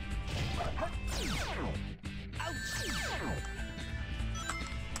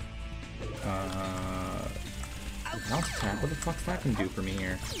 Bounce attack? What the fuck's that gonna do for me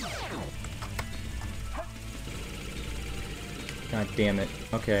here? God damn it.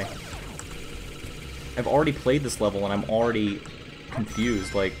 Okay. I've already played this level and I'm already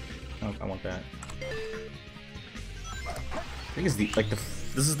confused. Like, oh, I want that. I think it's the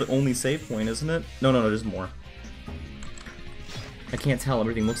This is the only save point, isn't it? No, there's more. I can't tell,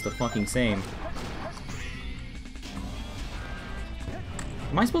 everything looks the fucking same.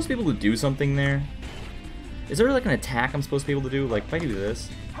 Am I supposed to be able to do something there? Is there like an attack I'm supposed to be able to do? Like, if I do this...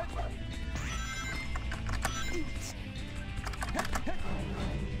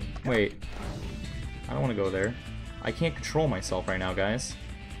 Wait. I don't want to go there. I can't control myself right now, guys.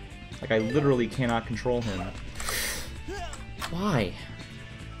 Like, I literally cannot control him. Why?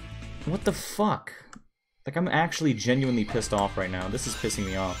 What the fuck? Like, I'm actually genuinely pissed off right now. This is pissing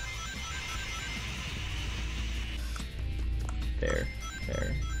me off. There.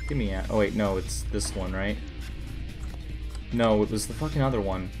 Give me a... Oh wait, no, it's this one, right? No, it was the fucking other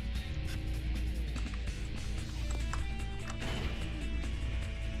one.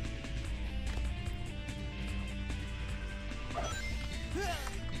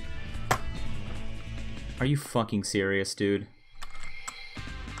 Are you fucking serious, dude?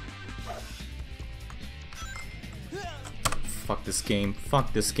 Fuck this game.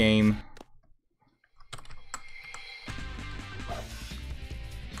 Fuck this game.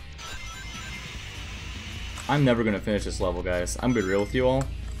 I'm never gonna finish this level, guys. I'm gonna be real with you all.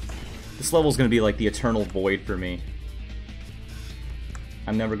 This level's gonna be like the eternal void for me.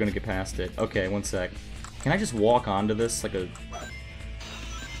 I'm never gonna get past it. Okay, one sec. Can I just walk onto this like a...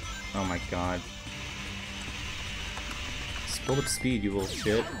 Oh my god. Build up speed, you little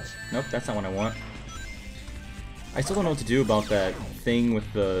shit. Nope, that's not what I want. I still don't know what to do about that thing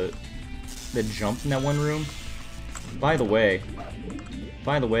with the jump in that one room. By the way,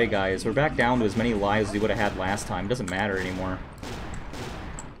 guys, we're back down to as many lives as we would have had last time. It doesn't matter anymore.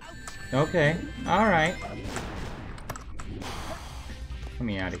 Okay, alright. Let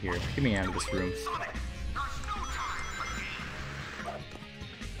me out of here. Get me out of this room.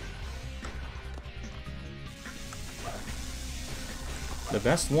 The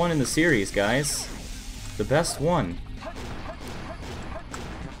best one in the series, guys. The best one.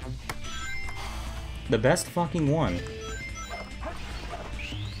 The best fucking one.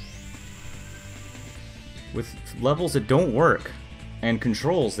 With levels that don't work, and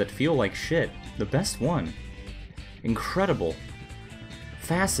controls that feel like shit. The best one. Incredible.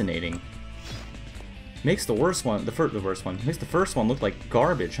 Fascinating. Makes the worst one, makes the first one look like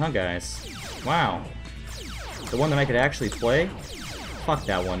garbage, huh guys? Wow. The one that I could actually play? Fuck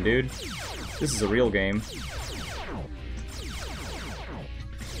that one, dude. This is a real game.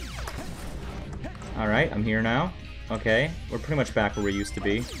 Alright, I'm here now. Okay, we're pretty much back where we used to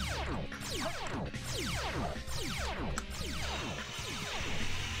be.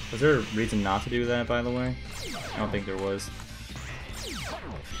 Was there a reason not to do that, by the way? I don't think there was.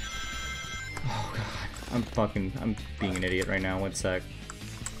 Oh god, I'm being an idiot right now, one sec.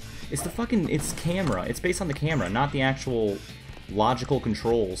 It's camera. It's based on the camera, not the actual logical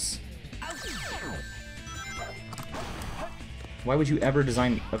controls. Why would you ever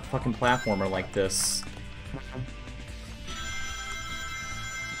design a fucking platformer like this?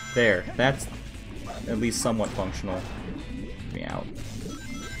 There, that's at least somewhat functional. Get me out.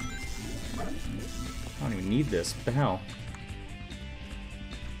 I don't even need this. What the hell?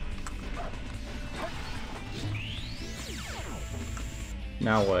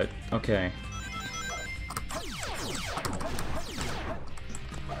 Now what? Okay.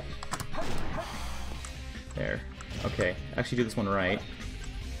 There. Okay. Actually do this one right.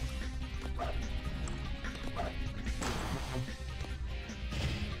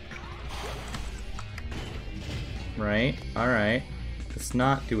 Right. Alright. Let's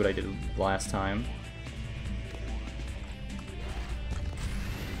not do what I did last time.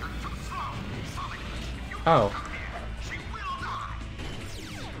 Oh.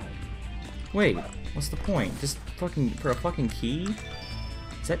 Wait, what's the point? Just fucking for a fucking key?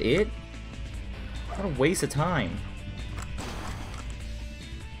 Is that it? What a waste of time.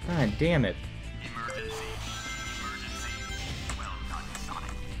 God damn it. Emergency. Well done,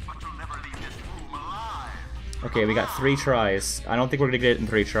 Sonic. But you'll never leave this room alive. Okay, we got 3 tries. I don't think we're gonna get it in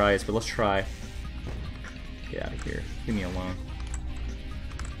 3 tries, but let's try. Get out of here. Leave me alone.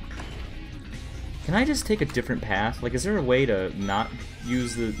 Can I just take a different path? Like, is there a way to not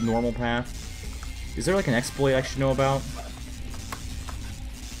use the normal path? Is there like an exploit I should know about?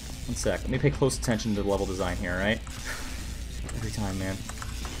 One sec. Let me pay close attention to the level design here, alright? Every time, man.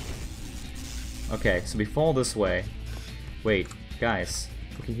 Okay, so we fall this way. Wait, guys.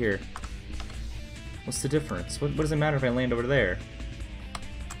 Looky here. What's the difference? What does it matter if I land over there?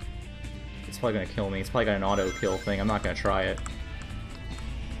 It's probably gonna kill me. It's probably got an auto kill thing. I'm not gonna try it.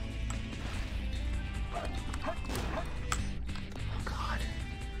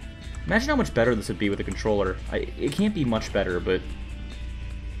 Imagine how much better this would be with a controller. It can't be much better, but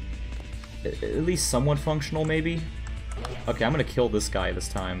at least somewhat functional, maybe? Okay, I'm gonna kill this guy this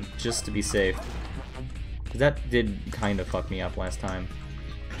time, just to be safe. That did kind of fuck me up last time.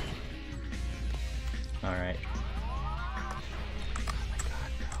 Alright.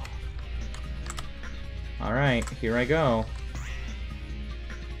 Alright, here I go.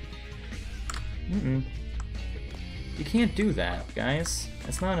 You can't do that, guys.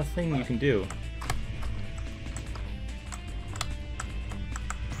 That's not a thing you can do.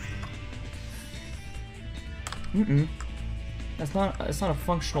 That's not a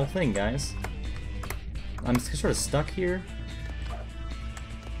functional thing, guys. I'm sort of stuck here.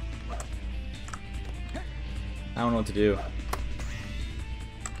 I don't know what to do.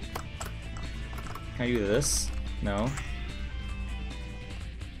 Can I do this? No.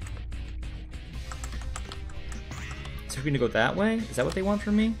 So we're gonna go that way? Is that what they want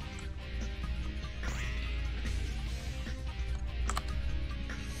from me?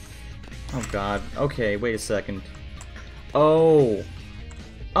 Oh god. Okay, wait a second. Oh!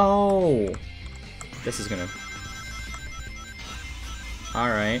 Oh! This is gonna...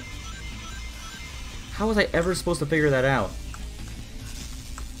 Alright. How was I ever supposed to figure that out?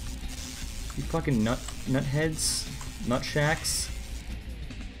 You fucking nutheads? Nutshacks?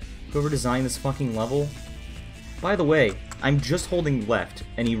 Whoever designed this fucking level? By the way, I'm just holding left,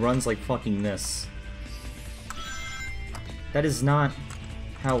 and he runs like fucking this. That is not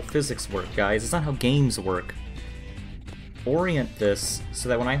how physics work, guys. It's not how games work. Orient this so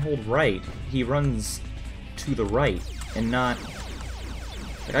that when I hold right, he runs to the right, and not...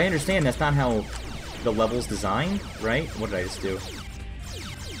 Like, I understand that's not how the level's designed, right? What did I just do?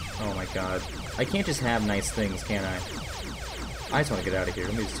 Oh my god. I can't just have nice things, can I? I just want to get out of here.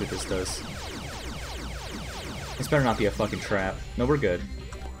 Let me just see what this does. This better not be a fucking trap. No, we're good.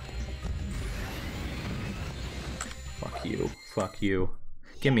 Fuck you. Fuck you.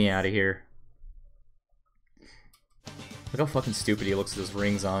 Get me out of here. Look how fucking stupid he looks with his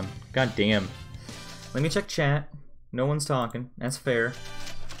rings on. God damn. Let me check chat. No one's talking. That's fair.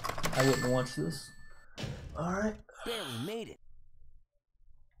 I wouldn't watch this. Alright. Barely made it.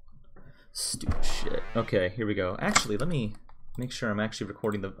 Stupid shit. Okay, here we go. Actually, let me make sure I'm actually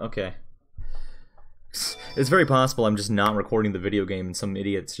recording the... Okay. It's very possible I'm just not recording the video game and some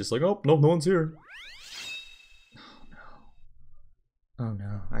idiot's just like, oh, no one's here. Oh no. Oh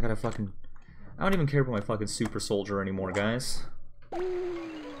no. I gotta fucking... I don't even care about my fucking super soldier anymore, guys.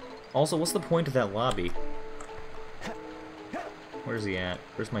 Also, what's the point of that lobby? Where's he at?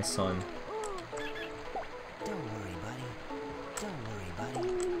 Where's my son? Don't worry, buddy. Don't worry, buddy.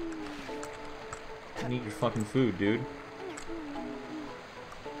 I need your fucking food, dude.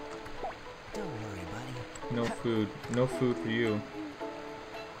 Don't worry, buddy. No food. No food for you.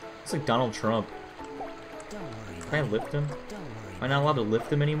 It's like Donald Trump. Don't worry, Can I lift him? Don't worry. Am I not allowed to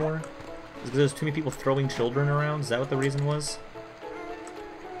lift him anymore? Is it because there's too many people throwing children around? Is that what the reason was?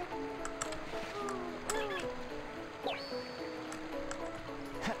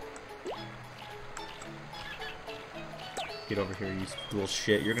 Get over here, you little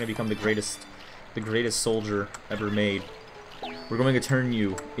shit. You're gonna become the greatest soldier ever made. We're going to turn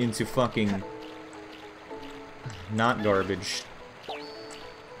you into fucking... not garbage.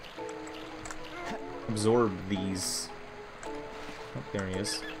 Absorb these. Oh, there he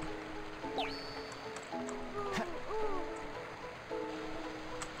is.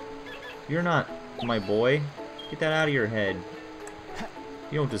 You're not my boy. Get that out of your head.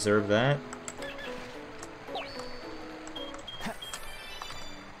 You don't deserve that.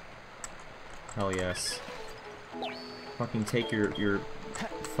 Hell yes. Fucking take your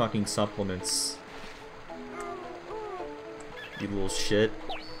fucking supplements. You little shit.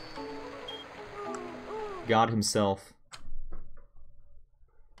 God himself.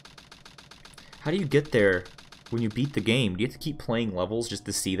 How do you get there when you beat the game? Do you have to keep playing levels just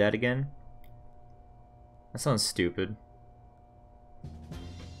to see that again? That sounds stupid.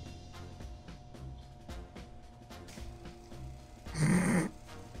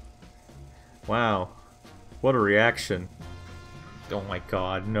 Wow. What a reaction. Oh my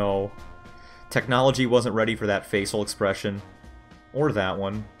god, no. Technology wasn't ready for that facial expression. Or that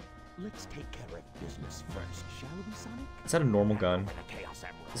one. Let's take care of business first, shall we, Sonic? Is that a normal gun? With the Chaos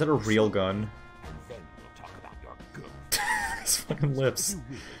Emerald Is that a real gun? And then we'll talk about your good. His fucking lips. You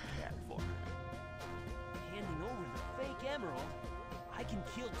really care for her. Handing over the fake emerald, I can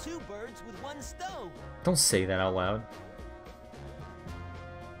kill two birds with one stone. Don't say that out loud.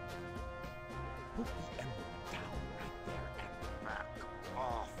 Put the emerald down right there and back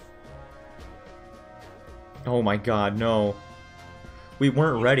off. Oh my god, no. We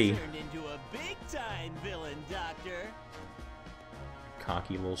weren't ready. You turned into a big-time villain, Doctor.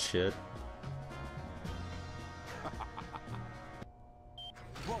 Cocky little shit.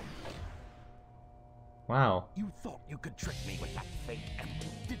 Wow. You thought you could trick me with that fake emerald,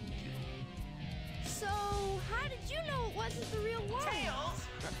 didn't you? So, how did you know it wasn't the real one? Tails!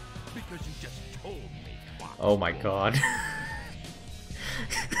 Because you just told me. Fox. Oh my god.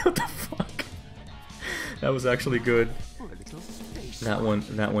 What the fuck? That was actually good. For a little space. That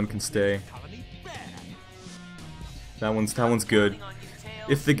one can stay. Colony bad. That one's good.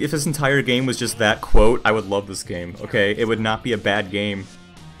 If this entire game was just that quote, I would love this game. Okay, it would not be a bad game.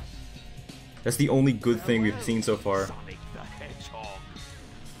 That's the only good thing we've seen so far. Sonic the Hedgehog.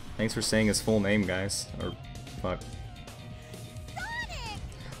 Thanks for saying his full name, guys. Or fuck.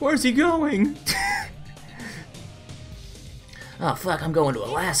 Where's he going? Oh fuck, I'm going to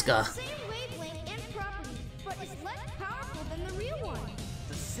Alaska. Same wavelength and properties, but it's less powerful than the real one.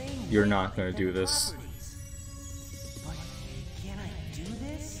 The same You're not gonna do this. properties. But can I do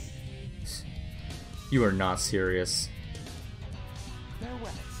this? You are not serious.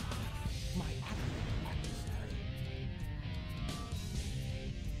 Farewell. My adversary.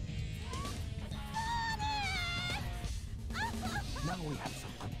 Now we have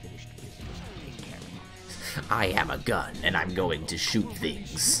some unfinished business to take care of. I have a gun and I'm going to shoot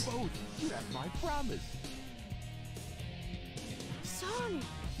things. Both, you have my promise. Sonic!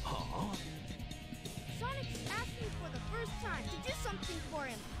 Huh? Sonic's asking for the first time to do something for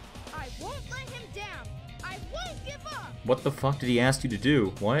him. I won't let him down. I won't give up. What the fuck did he ask you to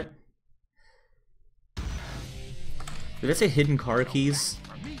do? What? Did I say hidden car keys?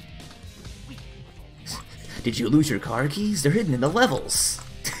 Did you lose your car keys? They're hidden in the levels.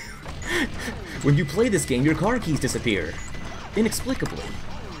 When you play this game, your car keys disappear. Inexplicably.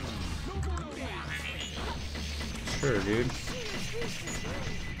 Sure, dude.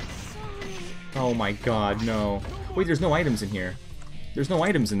 Oh my god, no. Wait, there's no items in here. There's no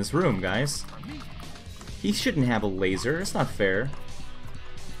items in this room, guys. He shouldn't have a laser. It's not fair.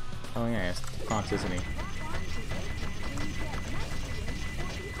 Oh yeah, it's Fox, isn't he?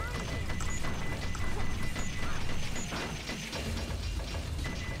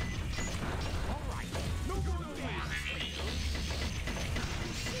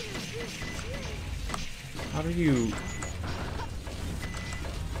 How do you...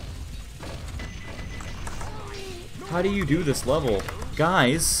 How do you do this level?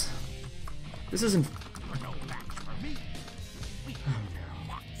 Guys! This isn't... Oh no.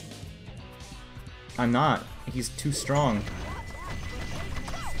 I'm not. He's too strong.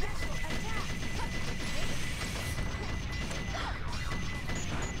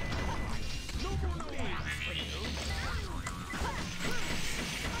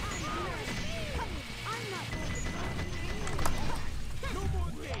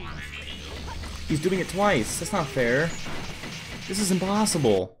 He's doing it twice. That's not fair. This is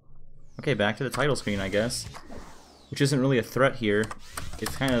impossible. Okay, back to the title screen, I guess. Which isn't really a threat here.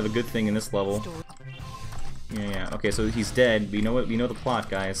 It's kind of a good thing in this level. Yeah. Okay, so he's dead. We know it. We know the plot,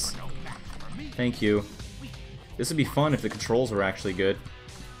 guys. Thank you. This would be fun if the controls were actually good.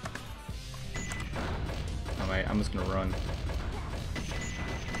 Alright, I'm just gonna run.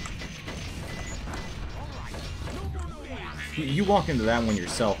 You walk into that one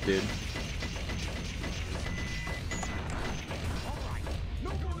yourself, dude.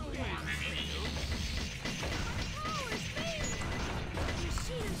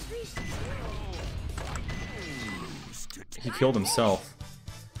 He killed himself.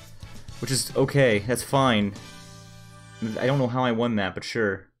 Which is okay, that's fine. I don't know how I won that, but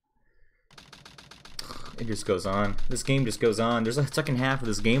sure. It just goes on. This game just goes on. There's a second half of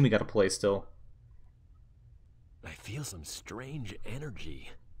this game we gotta play still. I feel some strange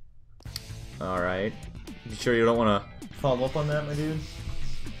energy. Alright. You sure you don't want to follow up on that, my dude?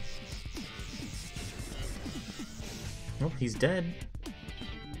 Well, he's dead.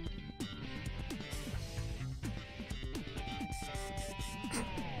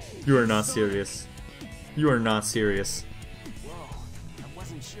 You are not serious. You are not serious. Whoa, I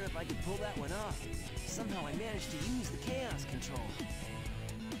wasn't sure if I could pull that one off. Somehow I managed to use the chaos control.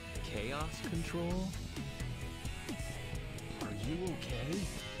 Chaos control? Are you okay?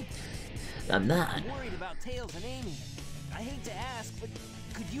 I'm not. I'm worried about Tails and Amy. I hate to ask, but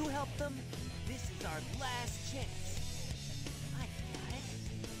could you help them? This is our last chance. I got it.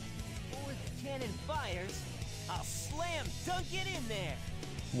 Before the cannon fires, I'll slam dunk it in there.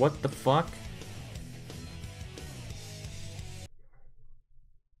 What the fuck?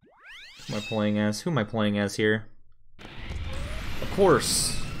 Who am I playing as? Who am I playing as here? Of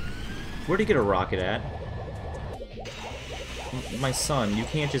course. Where'd he get a rocket at? My son, you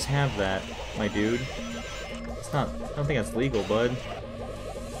can't just have that, my dude. It's not... I don't think that's legal, bud.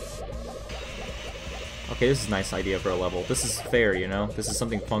 Okay, this is a nice idea for a level. This is fair, you know? This is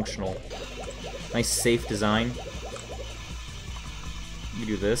something functional. Nice safe design. You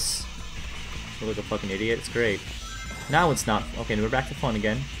do this. You look like a fucking idiot. It's great. Now it's not. Okay, we're back to fun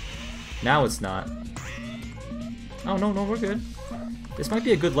again. Now it's not. Oh, no, we're good. This might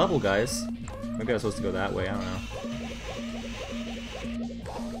be a good level, guys. Maybe I was supposed to go that way. I don't know.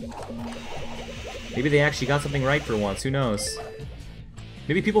 Maybe they actually got something right for once. Who knows?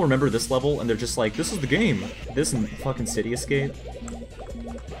 Maybe people remember this level and they're just like, this is the game. This and fucking City Escape.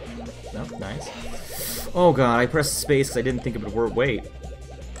 No, nice. Oh god, I pressed space because I didn't think it would work. Wait.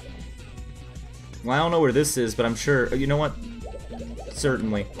 Well, I don't know where this is, but I'm sure. You know what?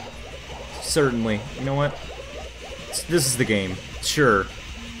 Certainly. Certainly. You know what? This is the game. Sure.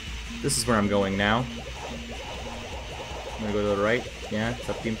 This is where I'm going now. I'm gonna go to the right. Yeah, is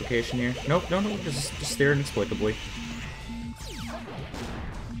that the implication here? Nope, no, just there inexplicably.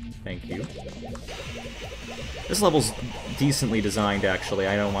 Thank you. This level's decently designed, actually.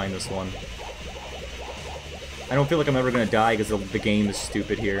 I don't mind this one. I don't feel like I'm ever gonna die because the game is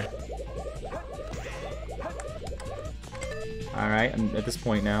stupid here. Alright, I'm at this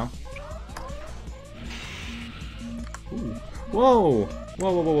point now. Ooh. Whoa!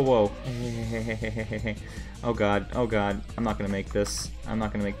 Whoa. Hey. Oh god, I'm not gonna make this. I'm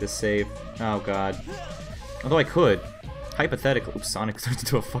not gonna make this save. Oh god. Although I could. Hypothetically. Oops, Sonic turns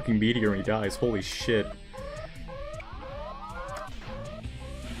into a fucking meteor when he dies. Holy shit.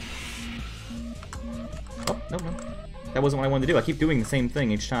 Oh, no. That wasn't what I wanted to do. I keep doing the same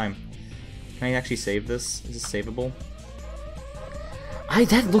thing each time. Can I actually save this? Is this savable?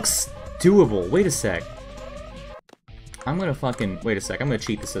 That looks doable. Wait a sec. I'm gonna fucking... Wait a sec. I'm gonna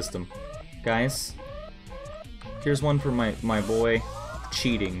cheat the system. Guys. Here's one for my boy.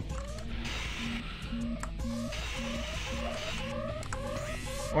 Cheating.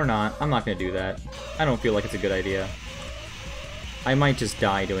 Or not. I'm not gonna do that. I don't feel like it's a good idea. I might just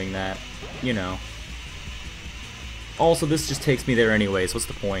die doing that. You know. Also, this just takes me there anyways. What's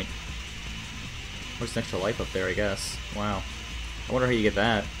the point? There's an extra life up there, I guess. Wow. I wonder how you get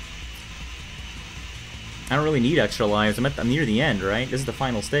that. I don't really need extra lives. I'm near the end, right? This is the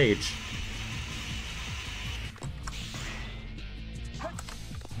final stage.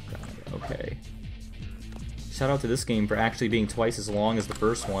 Okay. Shout out to this game for actually being twice as long as the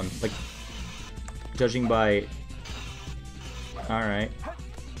first one. Like, judging by... Alright.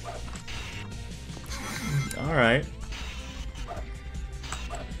 Alright.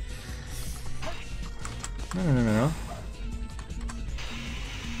 No.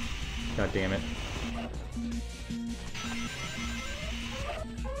 God damn it.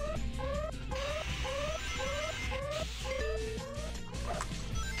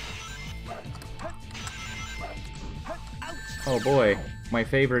 Oh boy, my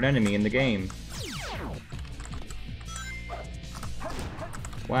favorite enemy in the game.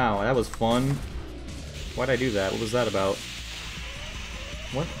 Wow, that was fun. Why'd I do that? What was that about?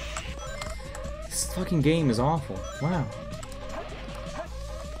 What? This fucking game is awful. Wow.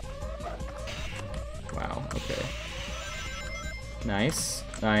 Wow, okay. Nice.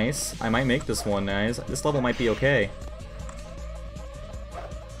 I might make this one, guys. This level might be okay.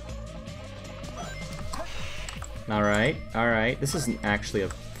 Alright. This isn't actually a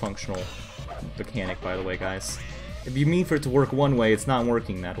functional mechanic, by the way, guys. If you mean for it to work one way, it's not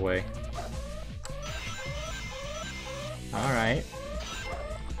working that way. Alright.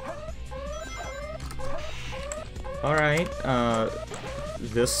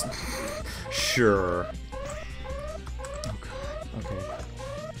 This... Sure. Oh god, okay.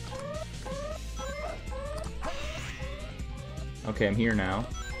 Okay, I'm here now.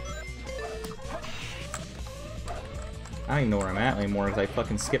 I don't even know where I'm at anymore because I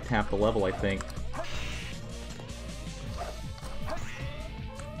fucking skipped half the level, I think.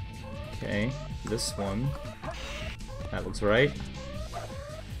 Okay, this one. That looks right.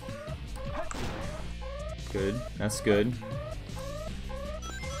 Good, that's good.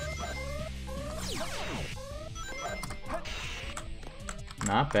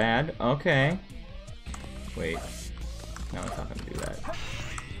 Not bad, okay. Wait. No, it's not gonna do that.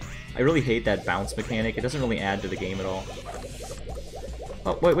 I really hate that bounce mechanic. It doesn't really add to the game at all.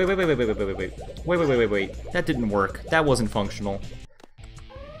 Oh, wait. Wait. That didn't work. That wasn't functional.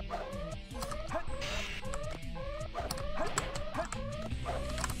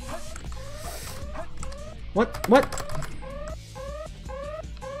 What?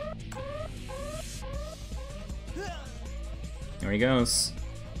 There he goes.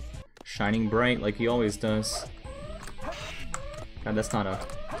 Shining bright like he always does. God, that's not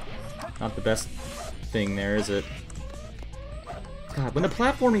the best thing there, is it? God, when the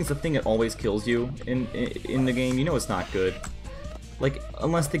platforming's the thing that always kills you in the game, you know it's not good. Like,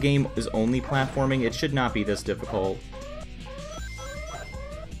 unless the game is only platforming, it should not be this difficult.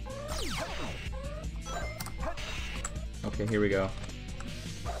 Okay, here we go.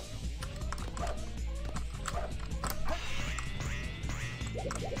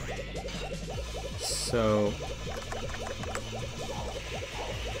 So...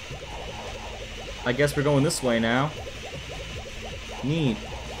 I guess we're going this way now. Neat.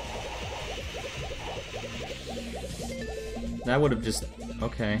 That would have just...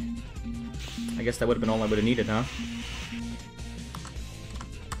 okay. I guess that would have been all I would have needed, huh?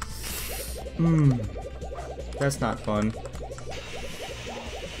 That's not fun.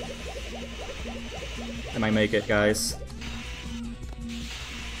 I might make it, guys.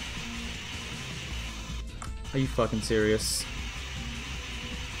 Are you fucking serious?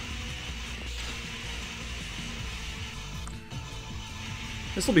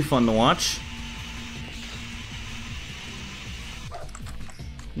 This will be fun to watch.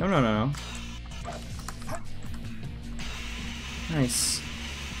 No, no, no, no. Nice.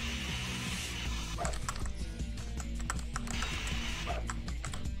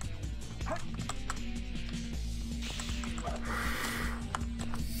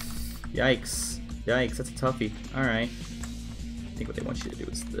 Yikes. Yikes, that's a toughie. Alright. I think what they want you to do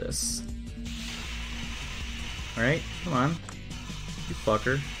is this. Alright, come on. You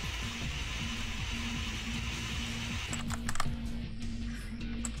fucker.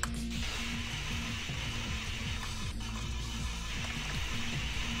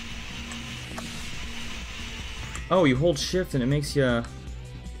 Oh, you hold shift and it makes you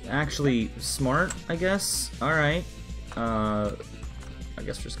actually smart, I guess? Alright. I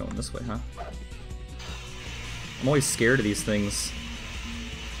guess we're just going this way, huh? I'm always scared of these things.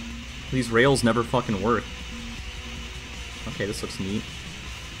 These rails never fucking work. Okay, this looks neat.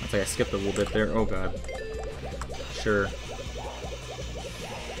 Looks like I skipped a little bit there. Oh god. Sure.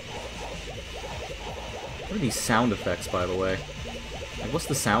 What are these sound effects, by the way? Like, what's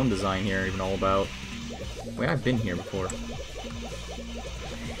the sound design here even all about? Wait, I've been here before.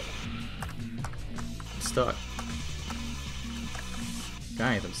 I'm stuck.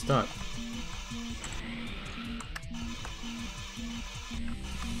 Guys, I'm stuck.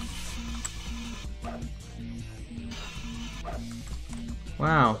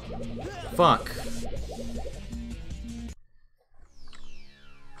 Wow. Fuck.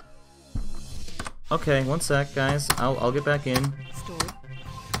 Okay, one sec, guys. I'll get back in.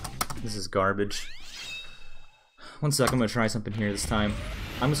 This is garbage. One sec, I'm gonna try something here this time.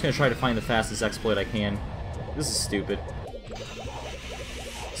 I'm just gonna try to find the fastest exploit I can. This is stupid.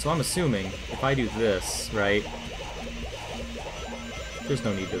 So I'm assuming if I do this, right? There's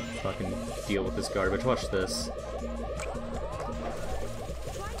no need to fucking deal with this garbage. Watch this.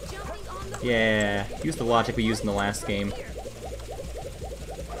 Yeah, use the logic we used in the last game.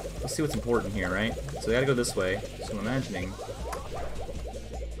 Let's see what's important here, right? So we gotta go this way. So I'm imagining.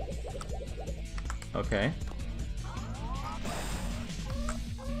 Okay.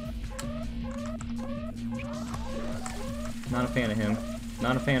 Not a fan of him.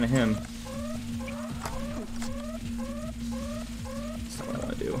 Not a fan of him. That's not what I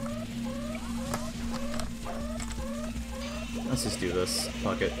want to do. Let's just do this.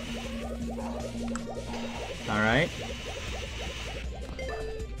 Fuck it. Alright.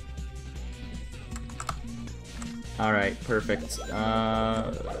 Alright, perfect. Wait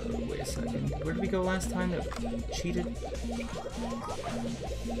a second. Where did we go last time that cheated?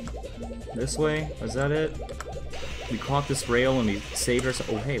 This way? Was that it? We caught this rail and we saved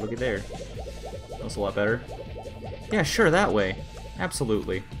ourselves. Oh, hey, look at there. That was a lot better. Yeah, sure, that way.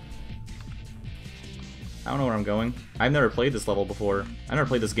 Absolutely. I don't know where I'm going. I've never played this level before. I never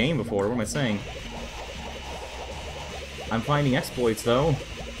played this game before. What am I saying? I'm finding exploits, though.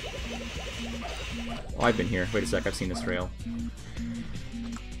 Oh, I've been here. Wait a sec, I've seen this rail.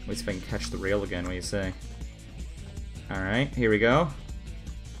 Wait, see if I can catch the rail again. What do you say? Alright, here we go.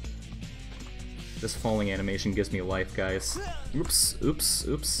 This falling animation gives me life, guys. Oops, oops,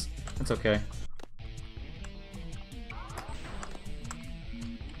 oops. That's okay.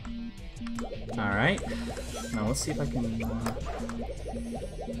 Alright. Now let's see if I can...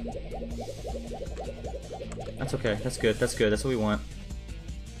 That's okay. That's good. That's good. That's what we want.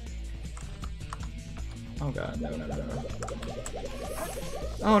 Oh god. No, no, no, no.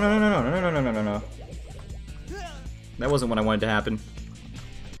 Oh, no, no, no, no, no, no, no, no, no, no. That wasn't what I wanted to happen.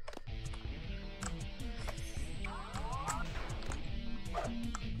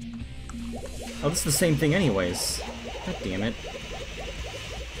 Oh, this is the same thing anyways. God damn it.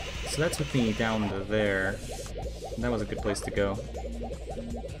 So that took me down to there. That was a good place to go.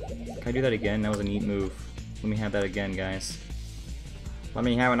 Can I do that again? That was a neat move. Let me have that again, guys. Let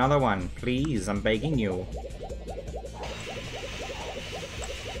me have another one, please. I'm begging you.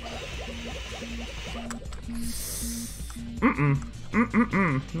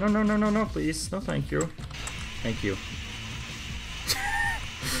 No, no, no, no, no, please. No, thank you. Thank you.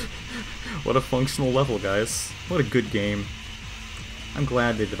 What a functional level, guys. What a good game. I'm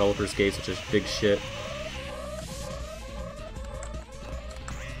glad the developers gave such a big shit.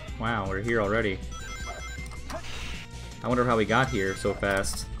 Wow, we're here already. I wonder how we got here so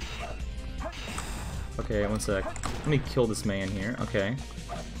fast. Okay, one sec. Let me kill this man here. Okay.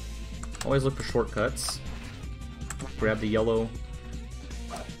 Always look for shortcuts. Grab the yellow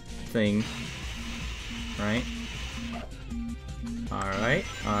thing. Right? Alright,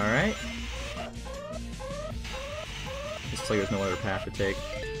 alright. Looks like there's no other path to take.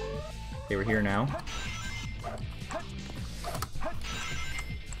 Okay, we're here now.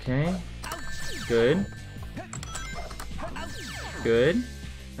 Okay. Good. Good.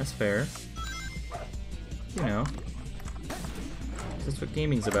 That's fair. You know. That's what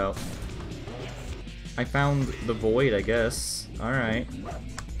gaming's about. I found the void, I guess. Alright.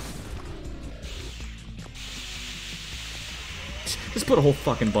 Just put a whole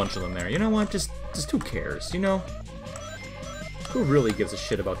fucking bunch of them there. You know what? Just who cares, you know? Who really gives a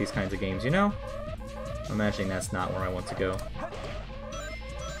shit about these kinds of games, you know? I'm imagining that's not where I want to go.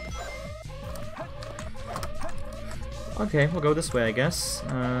 Okay, we'll go this way, I guess.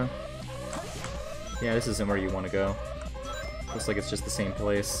 Yeah, this isn't where you want to go. Looks like it's just the same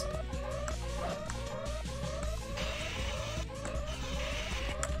place.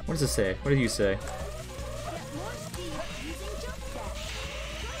 What does this say? What did you say? Get more speed using jump dash.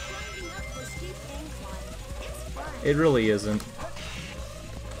 Try climbing up the steep incline. It's fun. It really isn't.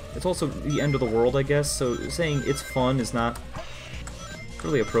 It's also the end of the world, I guess, so saying it's fun is not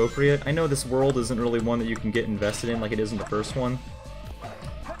really appropriate. I know this world isn't really one that you can get invested in like it is in the first one.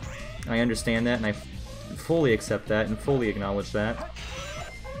 I understand that, and I fully accept that and fully acknowledge that.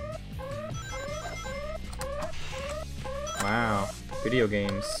 Wow. Video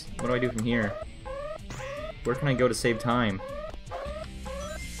games. What do I do from here? Where can I go to save time?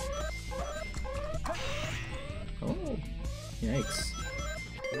 Oh. Yikes.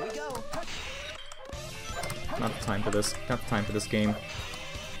 Here we go. Not the time for this. Not the time for this game.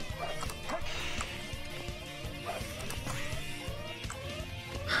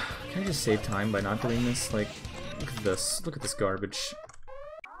 Can I just save time by not doing this? Like, look at this. Look at this garbage.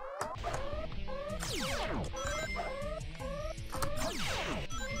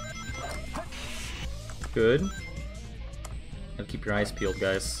 Good. Gotta keep your eyes peeled,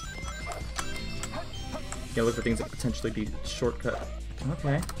 guys. Yeah, look for things that could potentially be shortcut.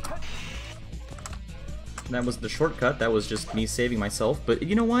 Okay. That was the shortcut. That was just me saving myself. But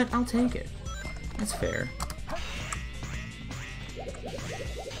you know what? I'll take it. That's fair.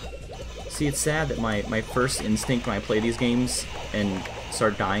 See, it's sad that my first instinct when I play these games and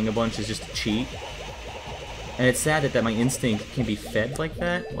start dying a bunch is just to cheat. And it's sad that my instinct can be fed like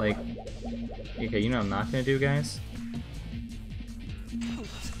that. Like, okay, you know what I'm not gonna do, guys?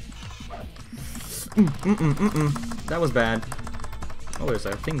 That was bad. Oh, there's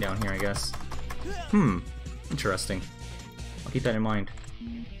a thing down here, I guess. Interesting. I'll keep that in mind.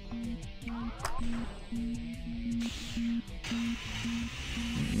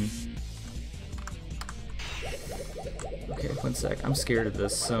 Okay, one sec. I'm scared of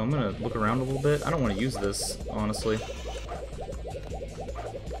this, so I'm gonna look around a little bit. I don't want to use this, honestly.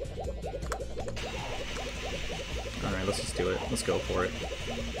 Alright, let's just do it. Let's go for it.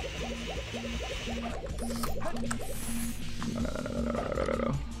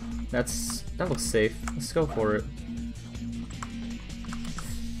 No. That looks safe. Let's go for it.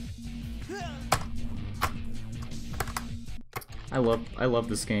 I love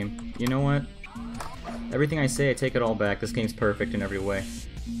this game. You know what? Everything I say, I take it all back. This game's perfect in every way.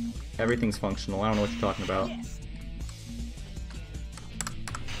 Everything's functional. I don't know what you're talking about.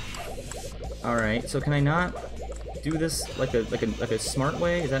 Alright, so can I not do this like a smart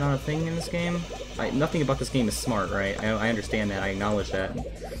way? Is that not a thing in this game? Nothing about this game is smart, right? I understand that. I acknowledge that.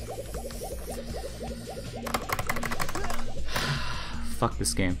 Fuck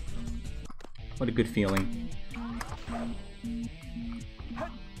this game. What a good feeling.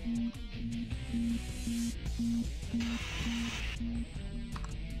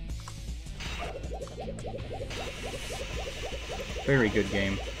 Very good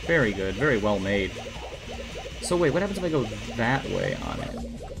game. Very good. Very well made. So wait, what happens if I go that way on it?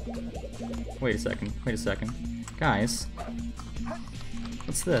 Wait a second. Wait a second. Guys.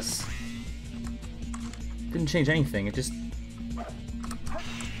 What's this? Didn't change anything. It just...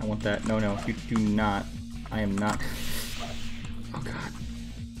 I want that. No, no. You do not. I am not... Oh god.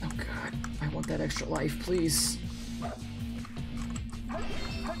 Oh god. I want that extra life, please.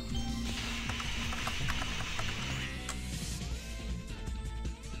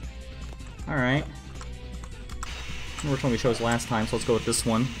 Alright. Which one we chose last time, so let's go with this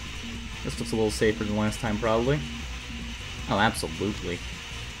one. This looks a little safer than last time, probably. Oh, absolutely.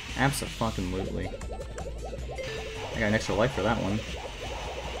 Abso-fucking-lutely. I got an extra life for that one.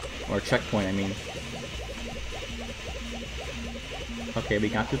 Or a checkpoint, I mean. Okay, we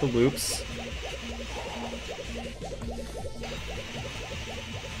got through the loops.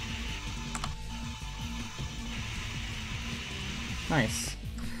 Nice.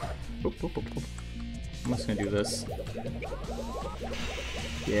 Oop, oop, oop, oop. I'm just gonna do this.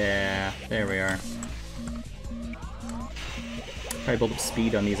 Yeah, there we are. Try to build up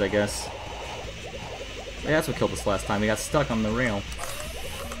speed on these, I guess. Yeah, that's what killed us last time. We got stuck on the rail.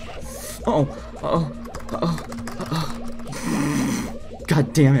 Uh-oh! Uh-oh! Uh-oh! Uh-oh!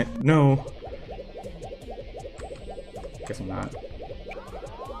 God damn it! No! Guess I'm not.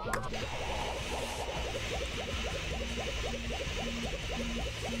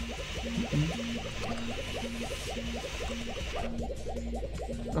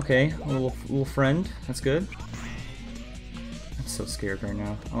 Okay, a little friend. That's good. I'm so scared right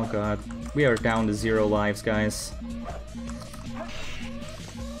now. Oh god. We are down to 0 lives, guys.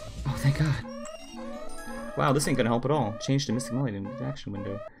 Oh, thank god. Wow, this ain't gonna help at all. Change to Mystic Melody in the action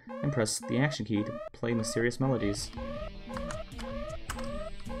window. And press the action key to play mysterious melodies.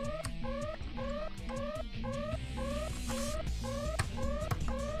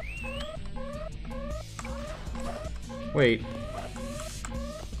 Wait.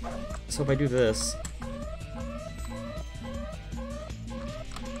 So if I do this...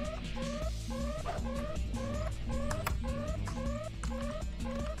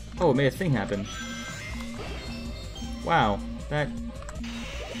 Oh, it made a thing happen. Wow, that...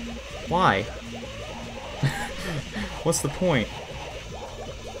 Why? What's the point?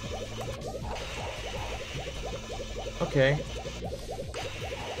 Okay.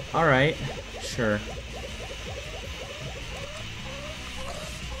 Alright, sure.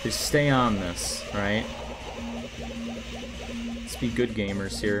 Just stay on this, right? Let's be good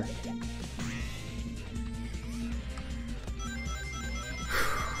gamers here.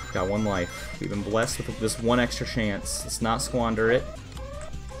 Got 1 life. We've been blessed with this 1 extra chance. Let's not squander it.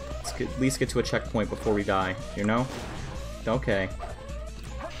 Let's at least get to a checkpoint before we die, you know? Okay.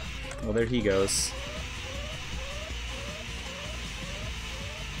 Well, there he goes.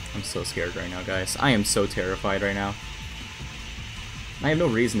 I'm so scared right now, guys. I am so terrified right now. I have no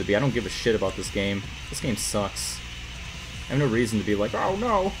reason to be. I don't give a shit about this game. This game sucks. I have no reason to be like, oh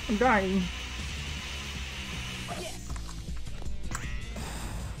no, I'm dying.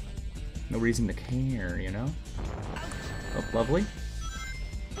 No reason to care, you know? Oh, lovely.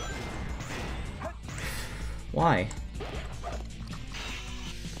 Why?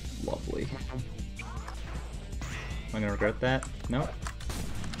 Lovely. Am I gonna regret that? No.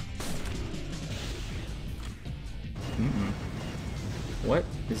 Mm-mm. What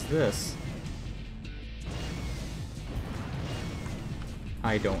is this?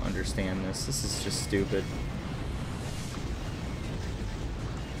 I don't understand this. This is just stupid.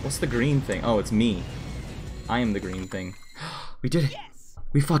 What's the green thing? Oh, it's me. I am the green thing. We did it! Yes!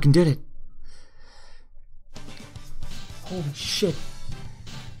 We fucking did it! Holy shit.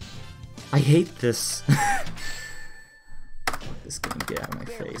 I hate this. This game, get out of my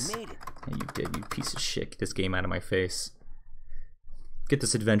face. Made it. Yeah, you did, you piece of shit. Get this game out of my face. Get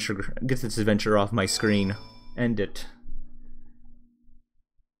this adventure off my screen. End it.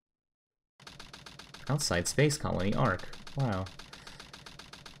 Outside Space Colony Arc. Wow.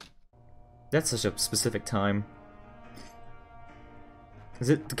 That's such a specific time. Is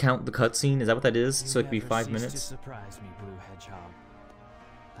it to count the cutscene? Is that what that is? So it could be 5 minutes? To surprise me, Blue Hedgehog.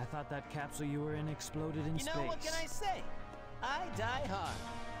 I thought that capsule you were in exploded in You space. know, what can I say? I die hard.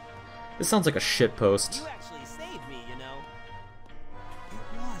 This sounds like a shit post. You actually saved me, you know. It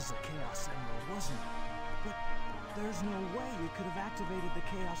was a Chaos Emerald, wasn't it? But there's no way you could have activated the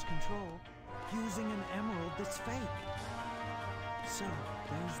Chaos Control using an emerald that's fake. So,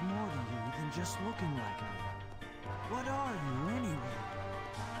 there's more to you than just looking like me. What are you, anyway?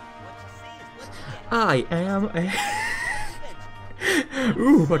 What you see is what you get. I am a...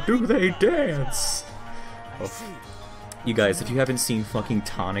 Ooh, but do they dance? I see. You guys, if you haven't seen fucking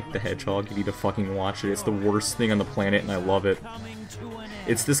Tonic the Hedgehog, you need to fucking watch it. It's the worst thing on the planet, and I love it.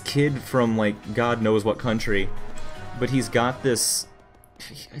 It's this kid from, like, God knows what country, but he's got this...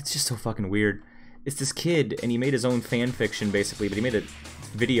 It's just so fucking weird. It's this kid, and he made his own fan fiction, basically, but he made a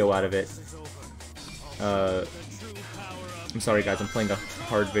video out of it. I'm sorry guys, I'm playing a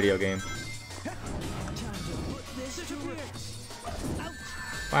hard video game.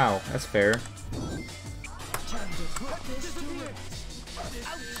 Wow, that's fair.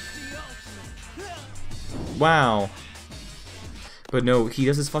 Wow. But no, he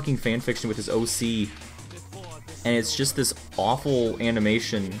does his fucking fanfiction with his OC. And it's just this awful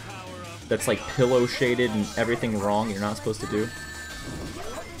animation that's like pillow shaded and everything wrong you're not supposed to do.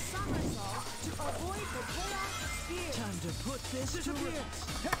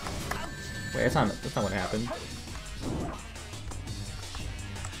 Wait, that's not what happened.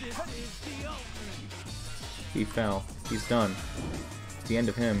 He fell. He's done. It's the end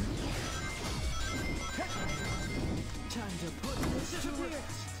of him.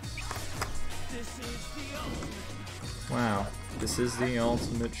 Wow, this is the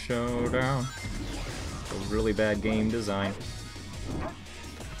ultimate showdown. A really bad game design.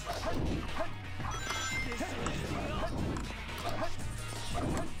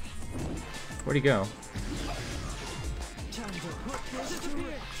 Where'd he go?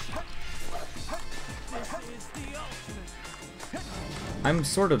 I'm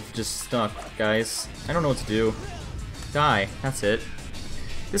sort of just stuck, guys. I don't know what to do. Die. That's it.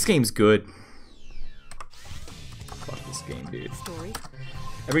 This game's good. Fuck this game, dude. Story.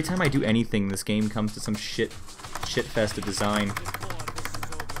 Every time I do anything, this game comes to some shit-fest of design.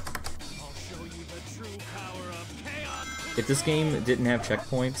 If this game didn't have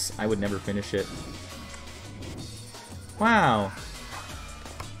checkpoints, I would never finish it. Wow.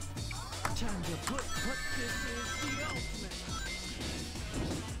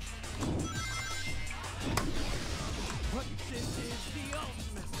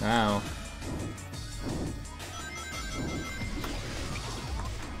 Wow.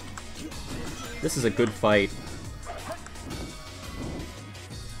 This is a good fight.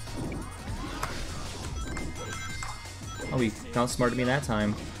 Oh, he outsmarted me that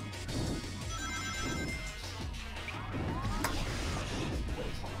time.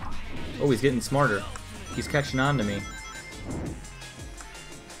 Oh, he's getting smarter. He's catching on to me.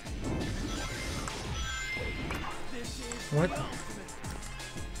 What?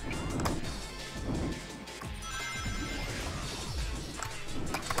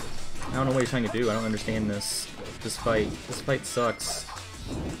 I don't know what he's trying to do. I don't understand this fight. This fight sucks.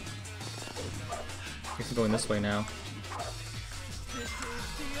 I guess I'm going this way now.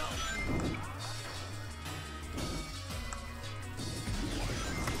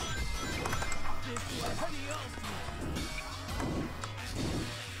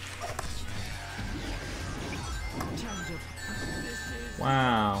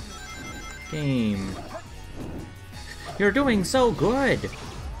 Wow. Game. You're doing so good!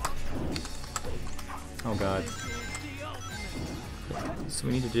 Oh god. That's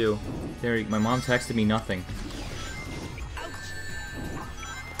what we need to do. There, my mom texted me nothing.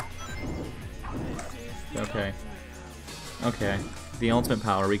 Okay. Okay. The ultimate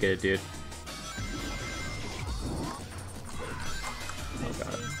power, we get it, dude. Oh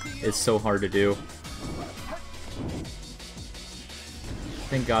god. It's so hard to do.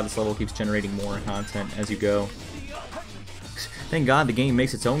 Thank god this level keeps generating more content as you go. Thank god the game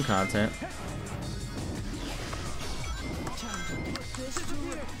makes its own content.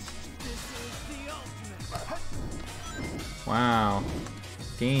 Wow.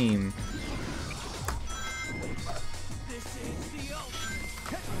 Game.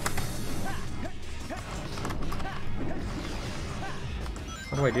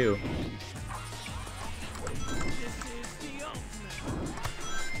 What do I do?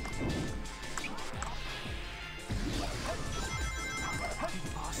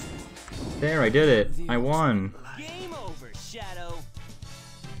 There, I did it. I won. Game over, Shadow.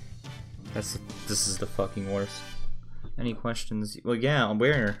 This is the fucking worst. Any questions? Well, yeah,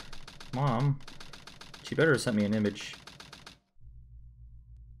 where? Mom. She better have sent me an image.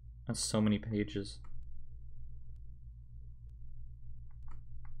 That's so many pages.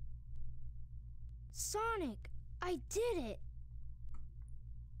 Sonic, I did it.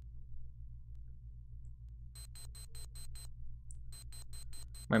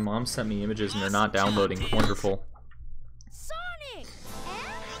 My mom sent me images and they're not downloading. Wonderful. Sonic!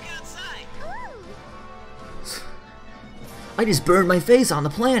 Look outside. Ooh. I just burned my face on the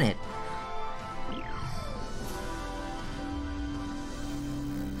planet!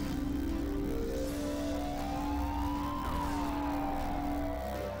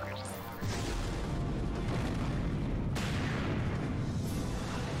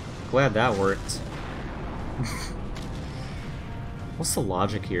 Glad that worked. What's the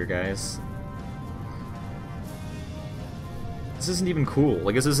logic here, guys? This isn't even cool.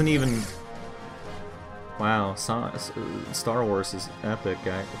 Like, this isn't even... Wow, Star Wars is epic,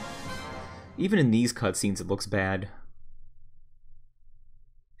 guy. Even in these cutscenes, it looks bad.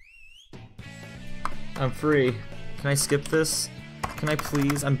 I'm free. Can I skip this? Can I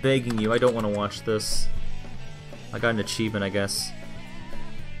please? I'm begging you. I don't want to watch this. I got an achievement, I guess.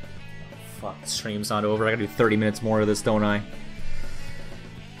 Fuck, the stream's not over. I gotta do 30 minutes more of this, don't I?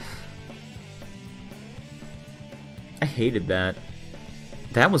 I hated that.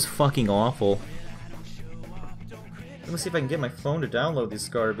 That was fucking awful. Let me see if I can get my phone to download this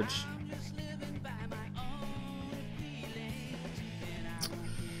garbage.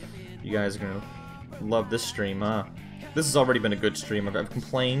 You guys are gonna love this stream, huh? This has already been a good stream. I've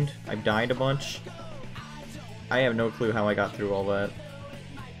complained. I've died a bunch. I have no clue how I got through all that.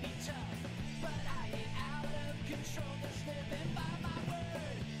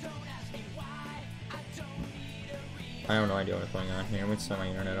 I have no idea what's going on here. Let me turn my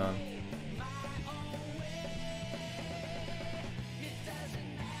internet on.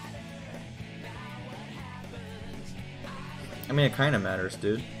 I mean, it kind of matters,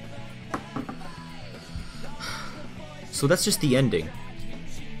 dude. So that's just the ending.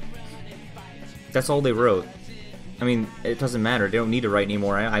 That's all they wrote. I mean, it doesn't matter. They don't need to write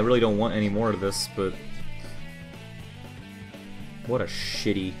anymore. I really don't want any more of this, but... What a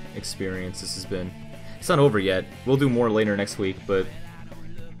shitty experience this has been. It's not over yet. We'll do more later next week, but...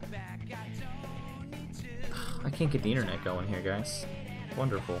 I can't get the internet going here, guys.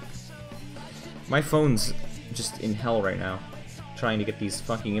 Wonderful. My phone's just in hell right now, trying to get these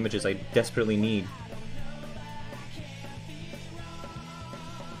fucking images I desperately need.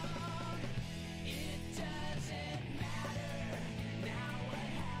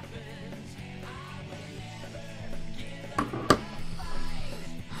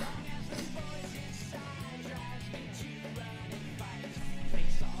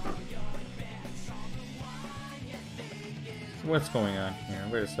 What's going on here?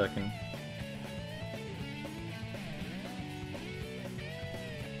 Wait a second.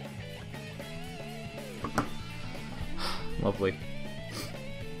 Lovely.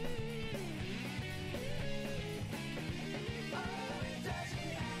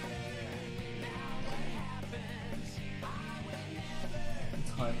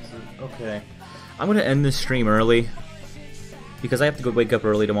 What time is it? Okay. I'm gonna end this stream early because I have to go wake up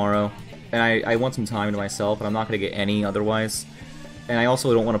early tomorrow. And I want some time to myself, and I'm not going to get any otherwise. And I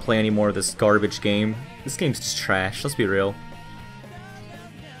also don't want to play any more of this garbage game. This game's just trash, let's be real.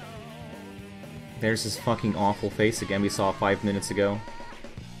 There's his fucking awful face again we saw 5 minutes ago.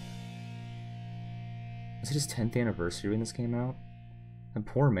 Was it his 10th anniversary when this came out? That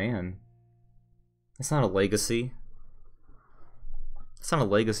poor man. That's not a legacy. That's not a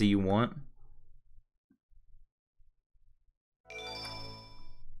legacy you want.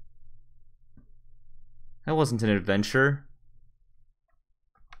 That wasn't an adventure.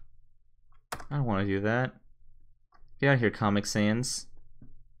 I don't want to do that. Get out of here, Comic Sans.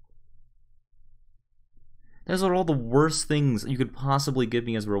 Those are all the worst things you could possibly give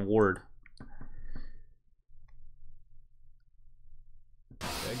me as a reward.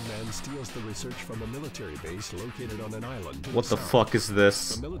 Eggman steals the research from a military base located on an island. What the fuck is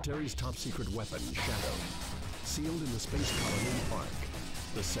this? The military's top secret weapon, Shadow, sealed in the space colony Ark.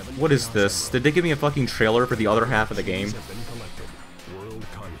 What is this? Did they give me a fucking trailer for the other half of the game? World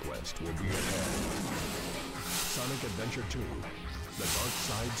conquest will be ahead. Sonic Adventure 2, The Dark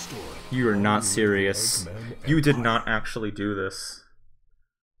Side Story. You are not serious. You did not actually do this.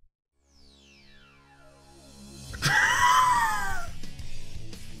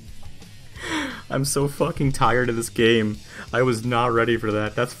 I'm so fucking tired of this game. I was not ready for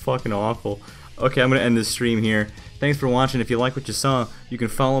that. That's fucking awful. Okay, I'm gonna end this stream here. Thanks for watching. If you like what you saw, you can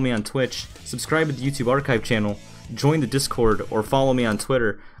follow me on Twitch, subscribe to the YouTube archive channel, join the Discord, or follow me on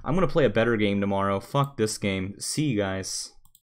Twitter. I'm gonna play a better game tomorrow. Fuck this game. See you guys.